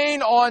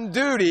remain on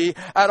duty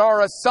at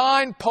our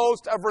assigned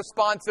post of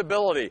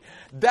responsibility.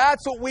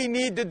 That's what we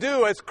need to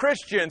do as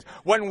Christians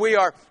when we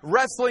are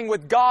wrestling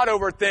with God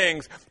over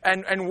things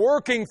and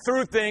working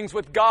through things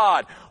with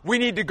God. We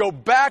need to go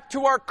back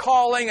to our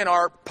calling and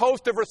our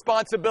post of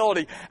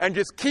responsibility and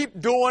just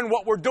keep doing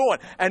what we're doing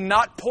and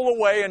not pull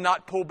away and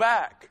not pull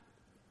back.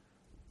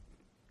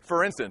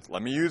 For instance,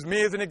 let me use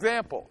me as an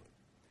example.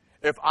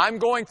 If I'm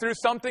going through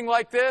something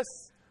like this,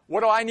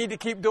 what do I need to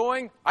keep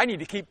doing? I need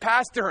to keep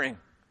pastoring.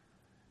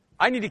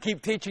 I need to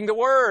keep teaching the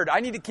Word.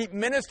 I need to keep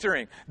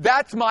ministering.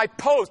 That's my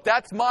post.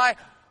 That's my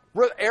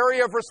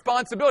area of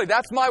responsibility.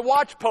 That's my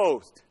watch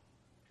post.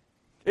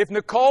 If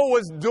Nicole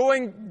was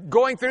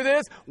going through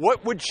this,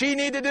 what would she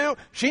need to do?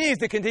 She needs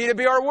to continue to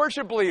be our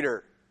worship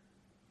leader.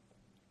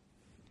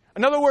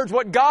 In other words,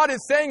 what God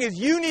is saying is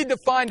you need to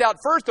find out,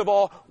 first of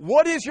all,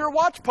 what is your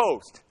watch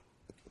post?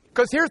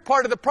 Because here's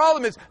part of the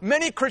problem is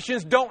many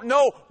Christians don't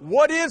know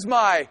what is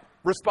my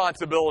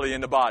responsibility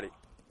in the body.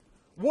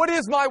 What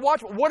is my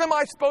watch? What am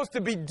I supposed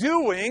to be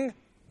doing?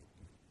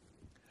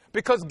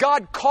 Because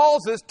God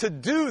calls us to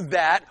do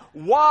that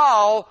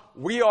while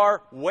we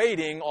are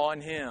waiting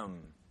on Him.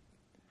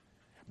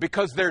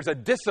 Because there's a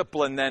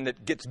discipline then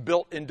that gets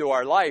built into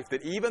our life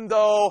that even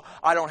though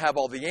I don't have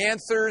all the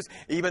answers,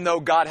 even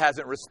though God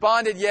hasn't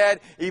responded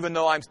yet, even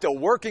though I'm still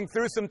working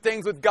through some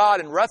things with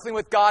God and wrestling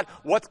with God,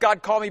 what's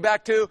God call me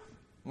back to?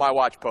 My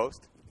watch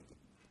post.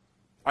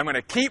 I'm going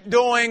to keep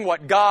doing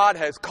what God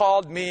has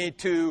called me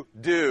to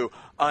do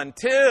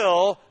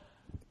until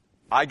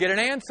I get an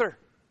answer.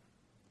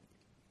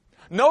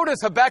 Notice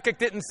Habakkuk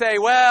didn't say,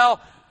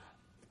 well,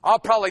 I'll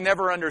probably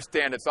never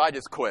understand it, so I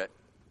just quit.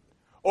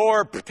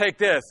 Or take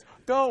this,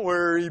 don't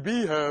worry,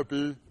 be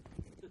happy.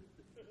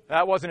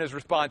 That wasn't his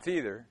response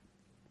either.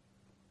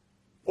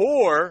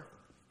 Or,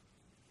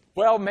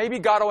 well, maybe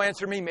God will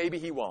answer me, maybe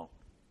He won't.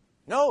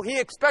 No, he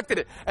expected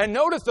it. And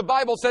notice the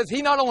Bible says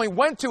he not only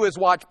went to his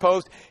watch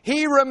post,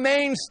 he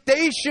remained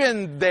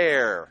stationed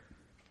there.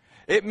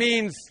 It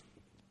means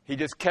he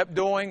just kept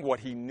doing what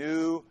he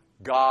knew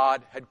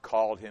God had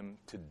called him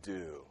to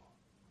do.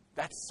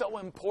 That's so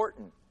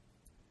important.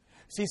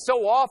 See,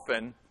 so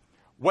often,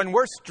 when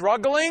we're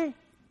struggling,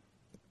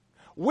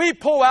 we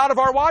pull out of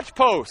our watch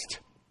post.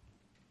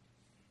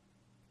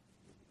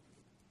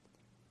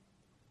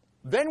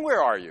 Then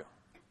where are you?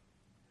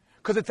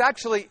 Because it's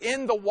actually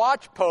in the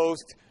watch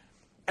post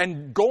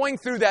and going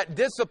through that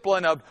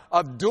discipline of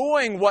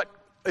doing what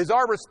is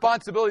our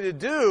responsibility to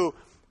do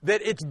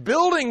that it's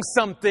building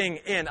something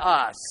in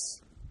us.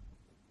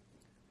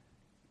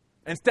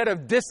 Instead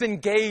of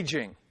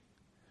disengaging.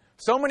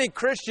 So many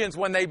Christians,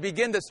 when they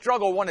begin to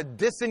struggle, want to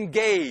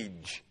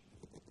disengage.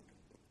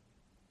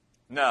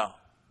 No.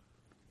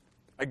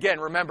 Again,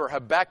 remember,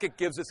 Habakkuk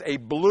gives us a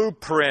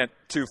blueprint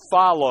to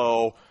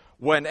follow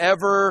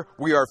whenever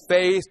we are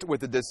faced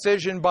with a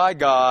decision by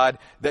God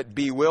that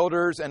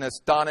bewilders and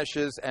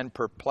astonishes and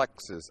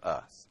perplexes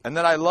us. And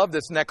then I love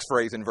this next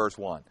phrase in verse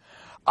 1.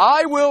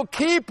 I will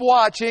keep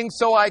watching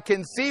so I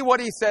can see what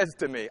He says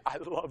to me. I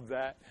love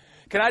that.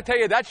 Can I tell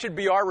you, that should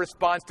be our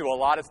response to a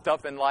lot of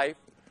stuff in life.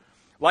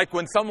 Like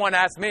when someone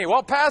asks me,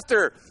 well,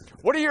 Pastor,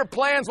 what are your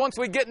plans once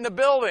we get in the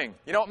building?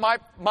 You know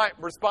what my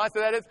response to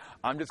that is?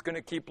 I'm just going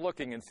to keep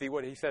looking and see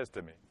what He says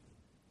to me.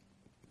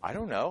 I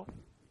don't know.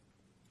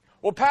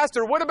 Well,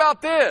 Pastor, what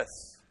about this?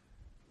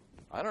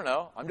 I don't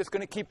know. I'm just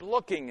going to keep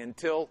looking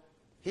until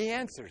He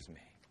answers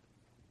me.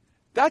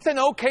 That's an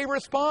okay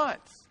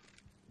response.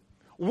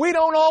 We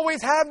don't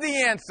always have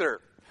the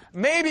answer.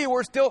 Maybe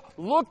we're still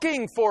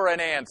looking for an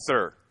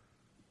answer.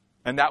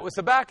 And that was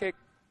Habakkuk.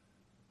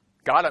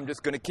 God, I'm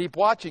just going to keep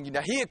watching you.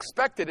 Now, he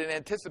expected and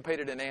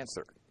anticipated an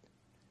answer.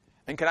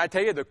 And can I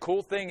tell you, the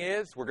cool thing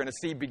is, we're going to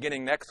see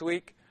beginning next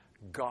week,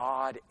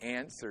 God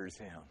answers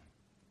him.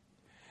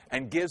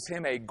 And gives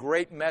him a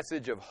great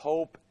message of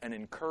hope and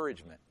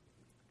encouragement.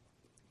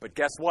 But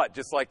guess what?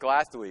 Just like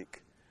last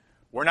week,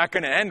 we're not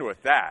going to end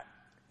with that.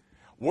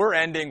 We're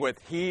ending with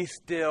he's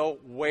still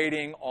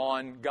waiting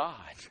on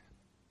God.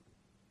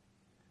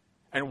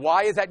 And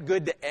why is that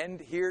good to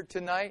end here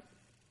tonight?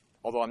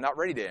 Although I'm not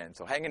ready to end,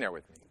 so hang in there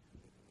with me.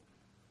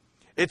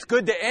 It's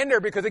good to end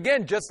there because,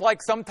 again, just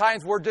like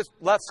sometimes we're just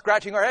left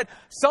scratching our head,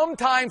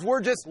 sometimes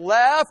we're just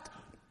left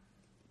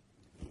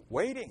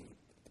waiting.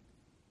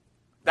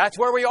 That's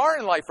where we are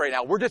in life right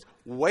now. We're just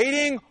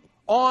waiting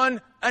on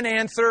an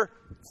answer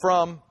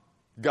from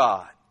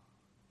God.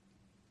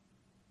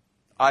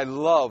 I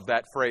love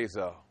that phrase,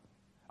 though.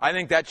 I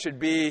think that should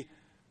be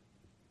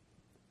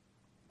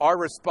our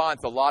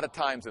response a lot of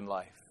times in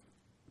life.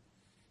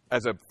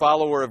 As a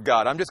follower of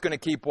God, I'm just going to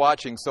keep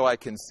watching so I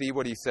can see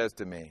what He says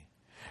to me.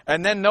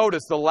 And then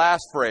notice the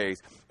last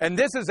phrase. And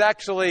this is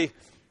actually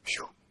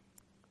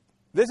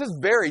This is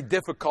very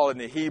difficult in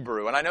the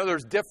Hebrew, and I know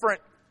there's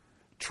different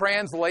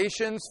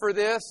translations for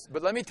this,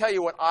 but let me tell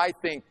you what I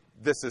think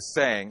this is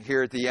saying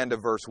here at the end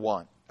of verse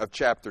 1 of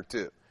chapter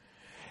 2.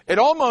 It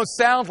almost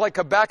sounds like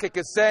Habakkuk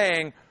is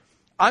saying,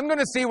 I'm going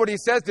to see what he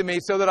says to me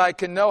so that I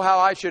can know how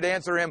I should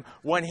answer him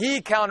when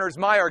he counters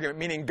my argument,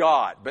 meaning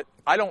God. But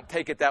I don't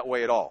take it that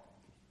way at all.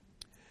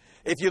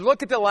 If you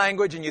look at the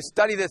language and you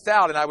study this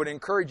out, and I would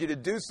encourage you to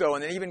do so,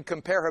 and then even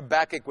compare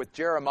Habakkuk with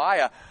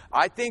Jeremiah,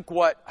 I think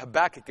what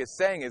Habakkuk is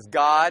saying is,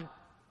 God,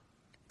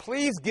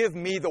 please give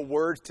me the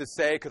words to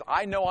say, because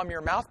I know I'm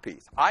your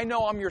mouthpiece. I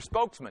know I'm your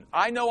spokesman.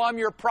 I know I'm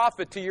your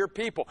prophet to your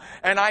people.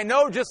 And I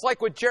know, just like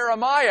with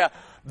Jeremiah,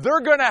 they're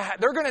going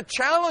to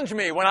challenge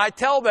me when I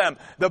tell them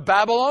the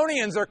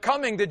Babylonians are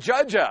coming to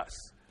judge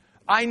us.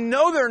 I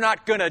know they're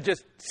not going to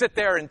just sit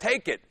there and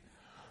take it.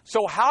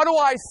 So how do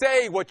I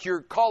say what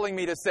you're calling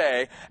me to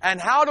say?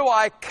 And how do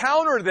I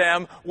counter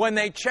them when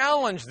they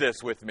challenge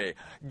this with me?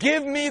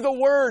 Give me the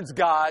words,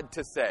 God,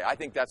 to say. I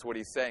think that's what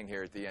he's saying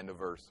here at the end of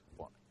verse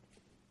 1.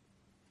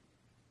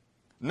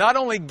 Not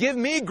only give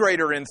me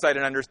greater insight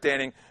and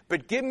understanding,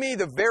 but give me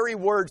the very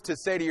words to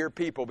say to your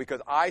people,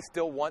 because I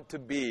still want to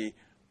be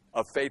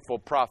a faithful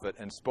prophet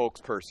and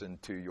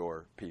spokesperson to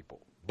your people.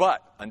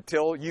 But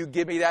until you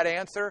give me that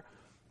answer,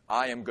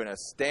 I am going to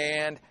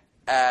stand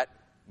at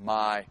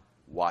my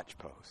watch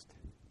post.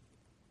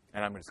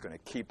 And I'm just going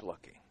to keep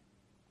looking.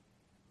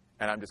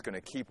 And I'm just going to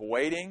keep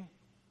waiting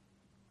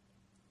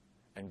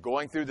and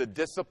going through the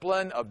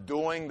discipline of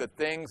doing the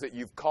things that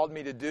you've called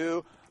me to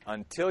do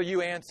until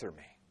you answer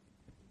me.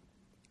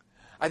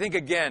 I think,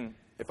 again,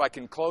 if I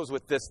can close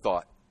with this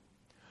thought,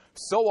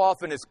 so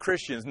often as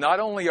Christians, not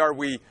only are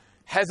we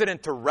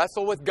hesitant to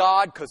wrestle with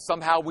God because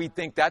somehow we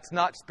think that's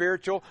not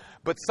spiritual,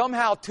 but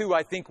somehow, too,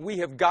 I think we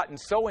have gotten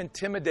so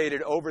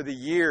intimidated over the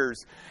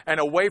years and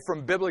away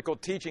from biblical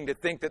teaching to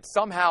think that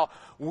somehow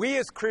we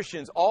as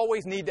Christians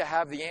always need to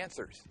have the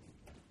answers.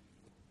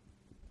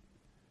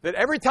 That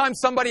every time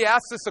somebody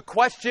asks us a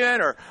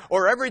question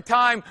or every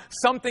time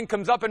something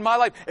comes up in my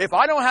life, if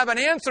I don't have an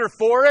answer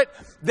for it,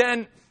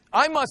 then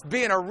I must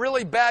be in a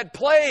really bad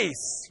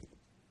place.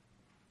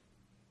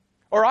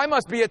 Or I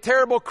must be a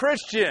terrible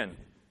Christian.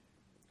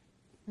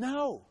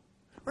 No.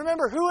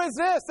 Remember, who is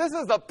this? This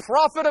is the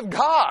prophet of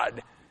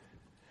God.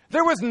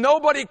 There was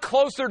nobody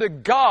closer to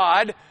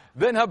God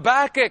than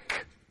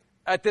Habakkuk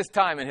at this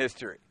time in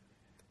history.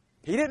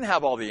 He didn't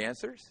have all the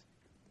answers.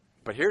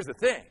 But here's the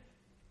thing.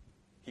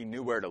 He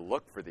knew where to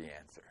look for the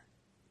answer.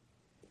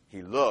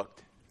 He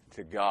looked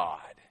to God.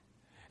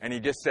 And he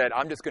just said,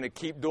 I'm just going to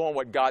keep doing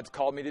what God's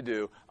called me to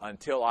do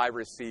until I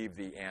receive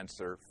the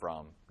answer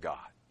from God.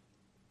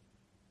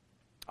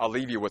 I'll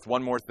leave you with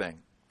one more thing.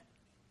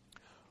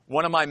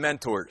 One of my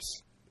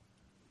mentors,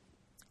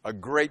 a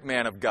great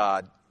man of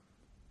God,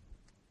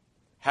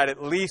 had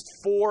at least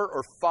 4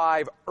 or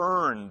 5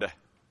 earned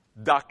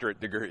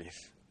doctorate degrees.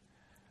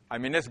 I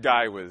mean, this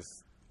guy was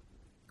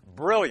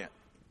brilliant.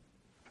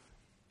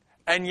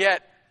 And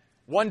yet,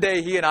 one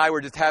day he and I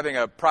were just having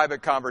a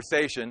private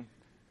conversation.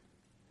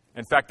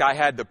 In fact, I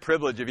had the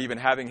privilege of even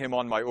having him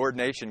on my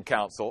ordination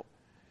council.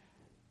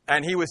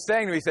 And he was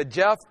saying to me, he said,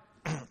 Jeff,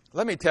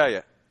 let me tell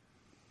you.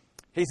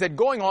 He said,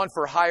 going on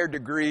for higher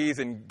degrees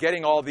and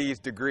getting all these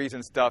degrees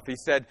and stuff, he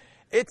said,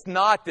 it's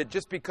not that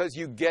just because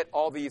you get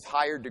all these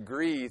higher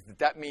degrees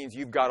that means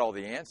you've got all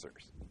the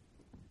answers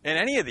in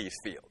any of these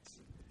fields.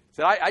 He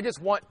said, I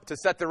just want to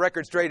set the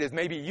record straight as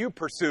maybe you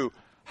pursue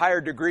higher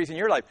degrees in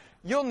your life.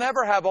 You'll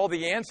never have all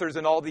the answers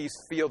in all these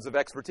fields of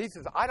expertise.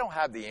 He said, I don't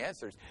have the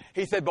answers.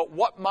 He said, but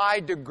what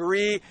my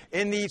degree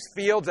in these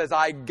fields as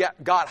I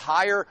got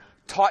higher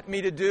taught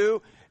me to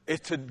do is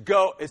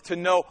to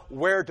know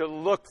where to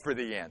look for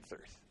the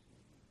answers.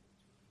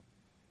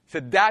 He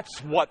said, that's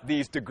what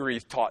these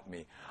degrees taught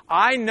me.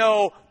 I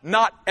know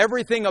not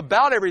everything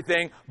about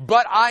everything,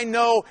 but I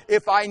know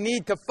if I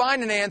need to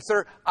find an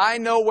answer, I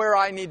know where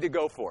I need to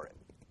go for it.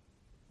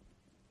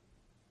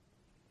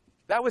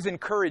 That was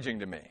encouraging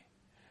to me.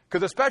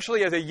 Because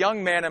especially as a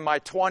young man in my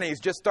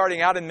 20s, just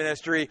starting out in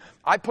ministry,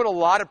 I put a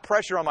lot of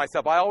pressure on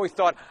myself. I always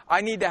thought,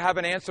 I need to have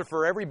an answer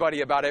for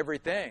everybody about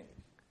everything.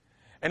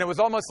 And it was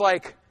almost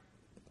like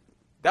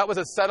that was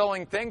a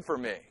settling thing for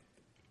me.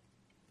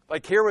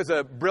 Like here was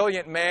a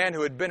brilliant man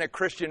who had been a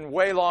Christian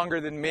way longer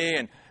than me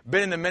and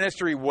been in the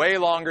ministry way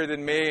longer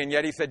than me. And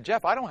yet he said,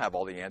 Jeff, I don't have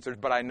all the answers,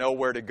 but I know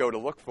where to go to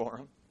look for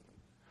them.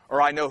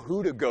 Or I know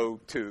who to go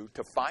to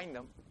find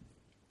them.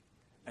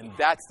 And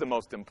that's the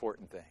most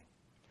important thing.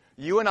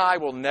 You and I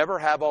will never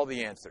have all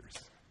the answers.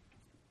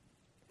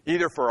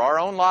 Either for our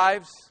own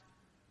lives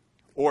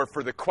or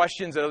for the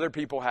questions that other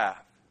people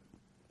have.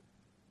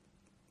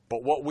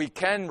 But what we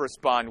can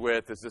respond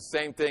with is the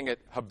same thing that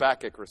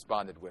Habakkuk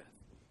responded with.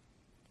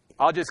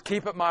 I'll just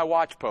keep at my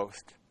watch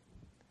post,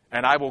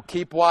 and I will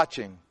keep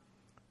watching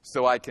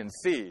so I can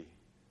see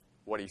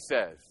what he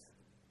says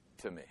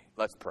to me.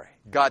 Let's pray.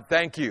 God,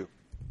 thank you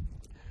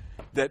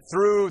that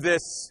through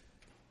this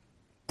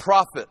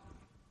prophet,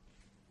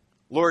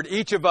 Lord,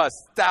 each of us,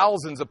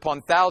 thousands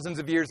upon thousands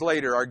of years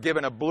later, are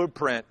given a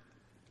blueprint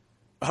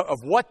of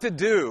what to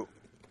do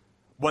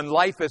when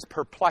life is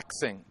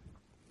perplexing,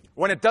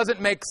 when it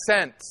doesn't make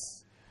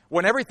sense,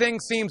 when everything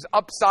seems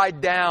upside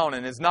down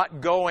and is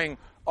not going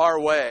our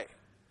way,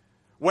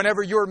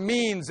 whenever your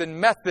means and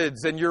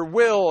methods and your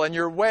will and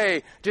your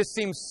way just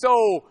seem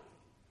so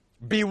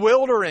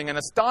bewildering and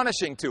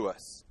astonishing to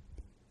us,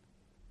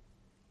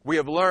 we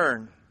have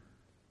learned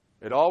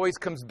it always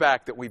comes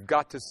back that we've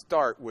got to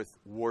start with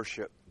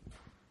worship.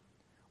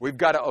 We've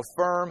got to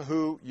affirm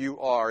who you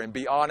are and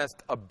be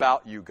honest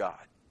about you, God.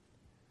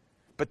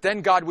 But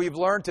then, God, we've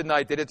learned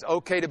tonight that it's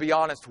okay to be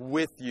honest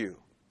with you.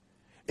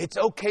 It's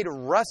okay to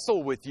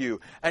wrestle with you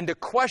and to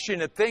question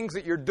the things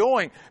that you're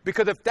doing.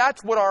 Because if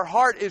that's what our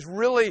heart is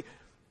really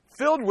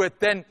filled with,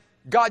 then,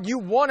 God, you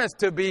want us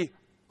to be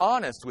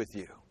honest with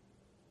you.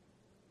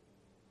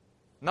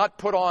 Not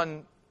put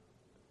on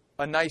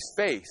a nice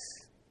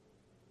face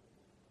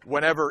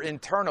whenever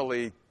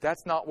internally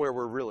that's not where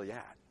we're really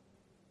at.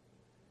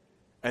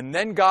 And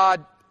then,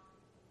 God,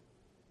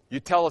 you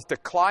tell us to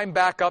climb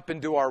back up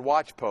into our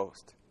watch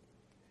post.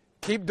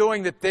 Keep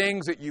doing the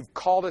things that you've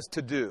called us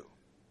to do.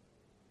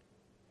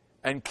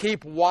 And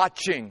keep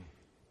watching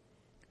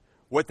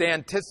with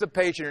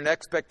anticipation and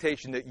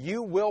expectation that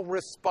you will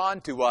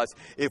respond to us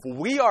if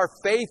we are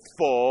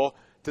faithful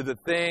to the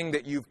thing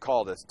that you've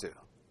called us to.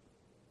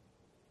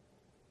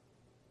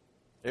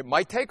 It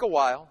might take a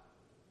while.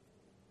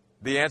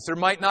 The answer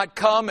might not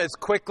come as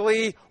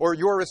quickly or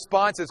your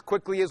response as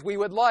quickly as we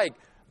would like,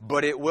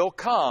 but it will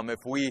come if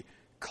we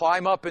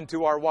climb up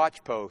into our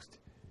watch post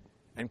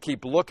and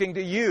keep looking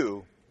to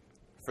you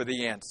for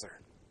the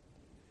answer.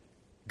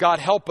 God,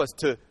 help us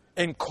to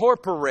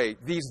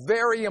incorporate these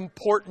very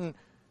important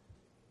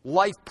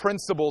life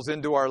principles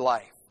into our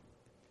life.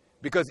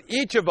 Because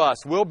each of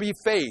us will be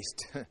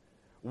faced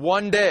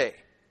one day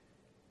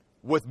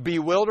with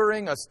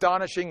bewildering,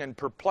 astonishing, and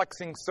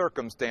perplexing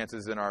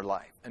circumstances in our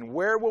life. And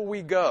where will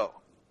we go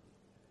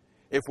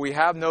if we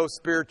have no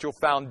spiritual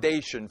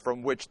foundation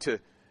from which to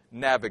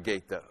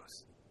navigate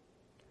those?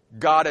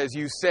 God, as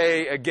you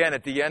say again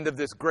at the end of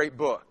this great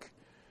book,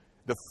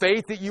 the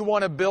faith that you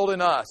want to build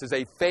in us is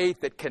a faith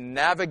that can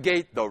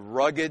navigate the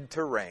rugged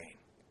terrain.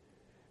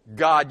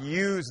 God,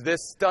 use this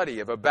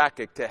study of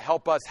Habakkuk to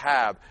help us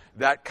have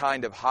that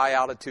kind of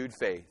high-altitude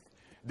faith.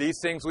 These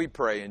things we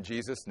pray in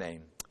Jesus'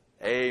 name.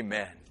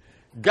 Amen.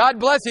 God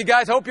bless you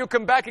guys. Hope you'll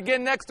come back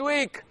again next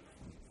week.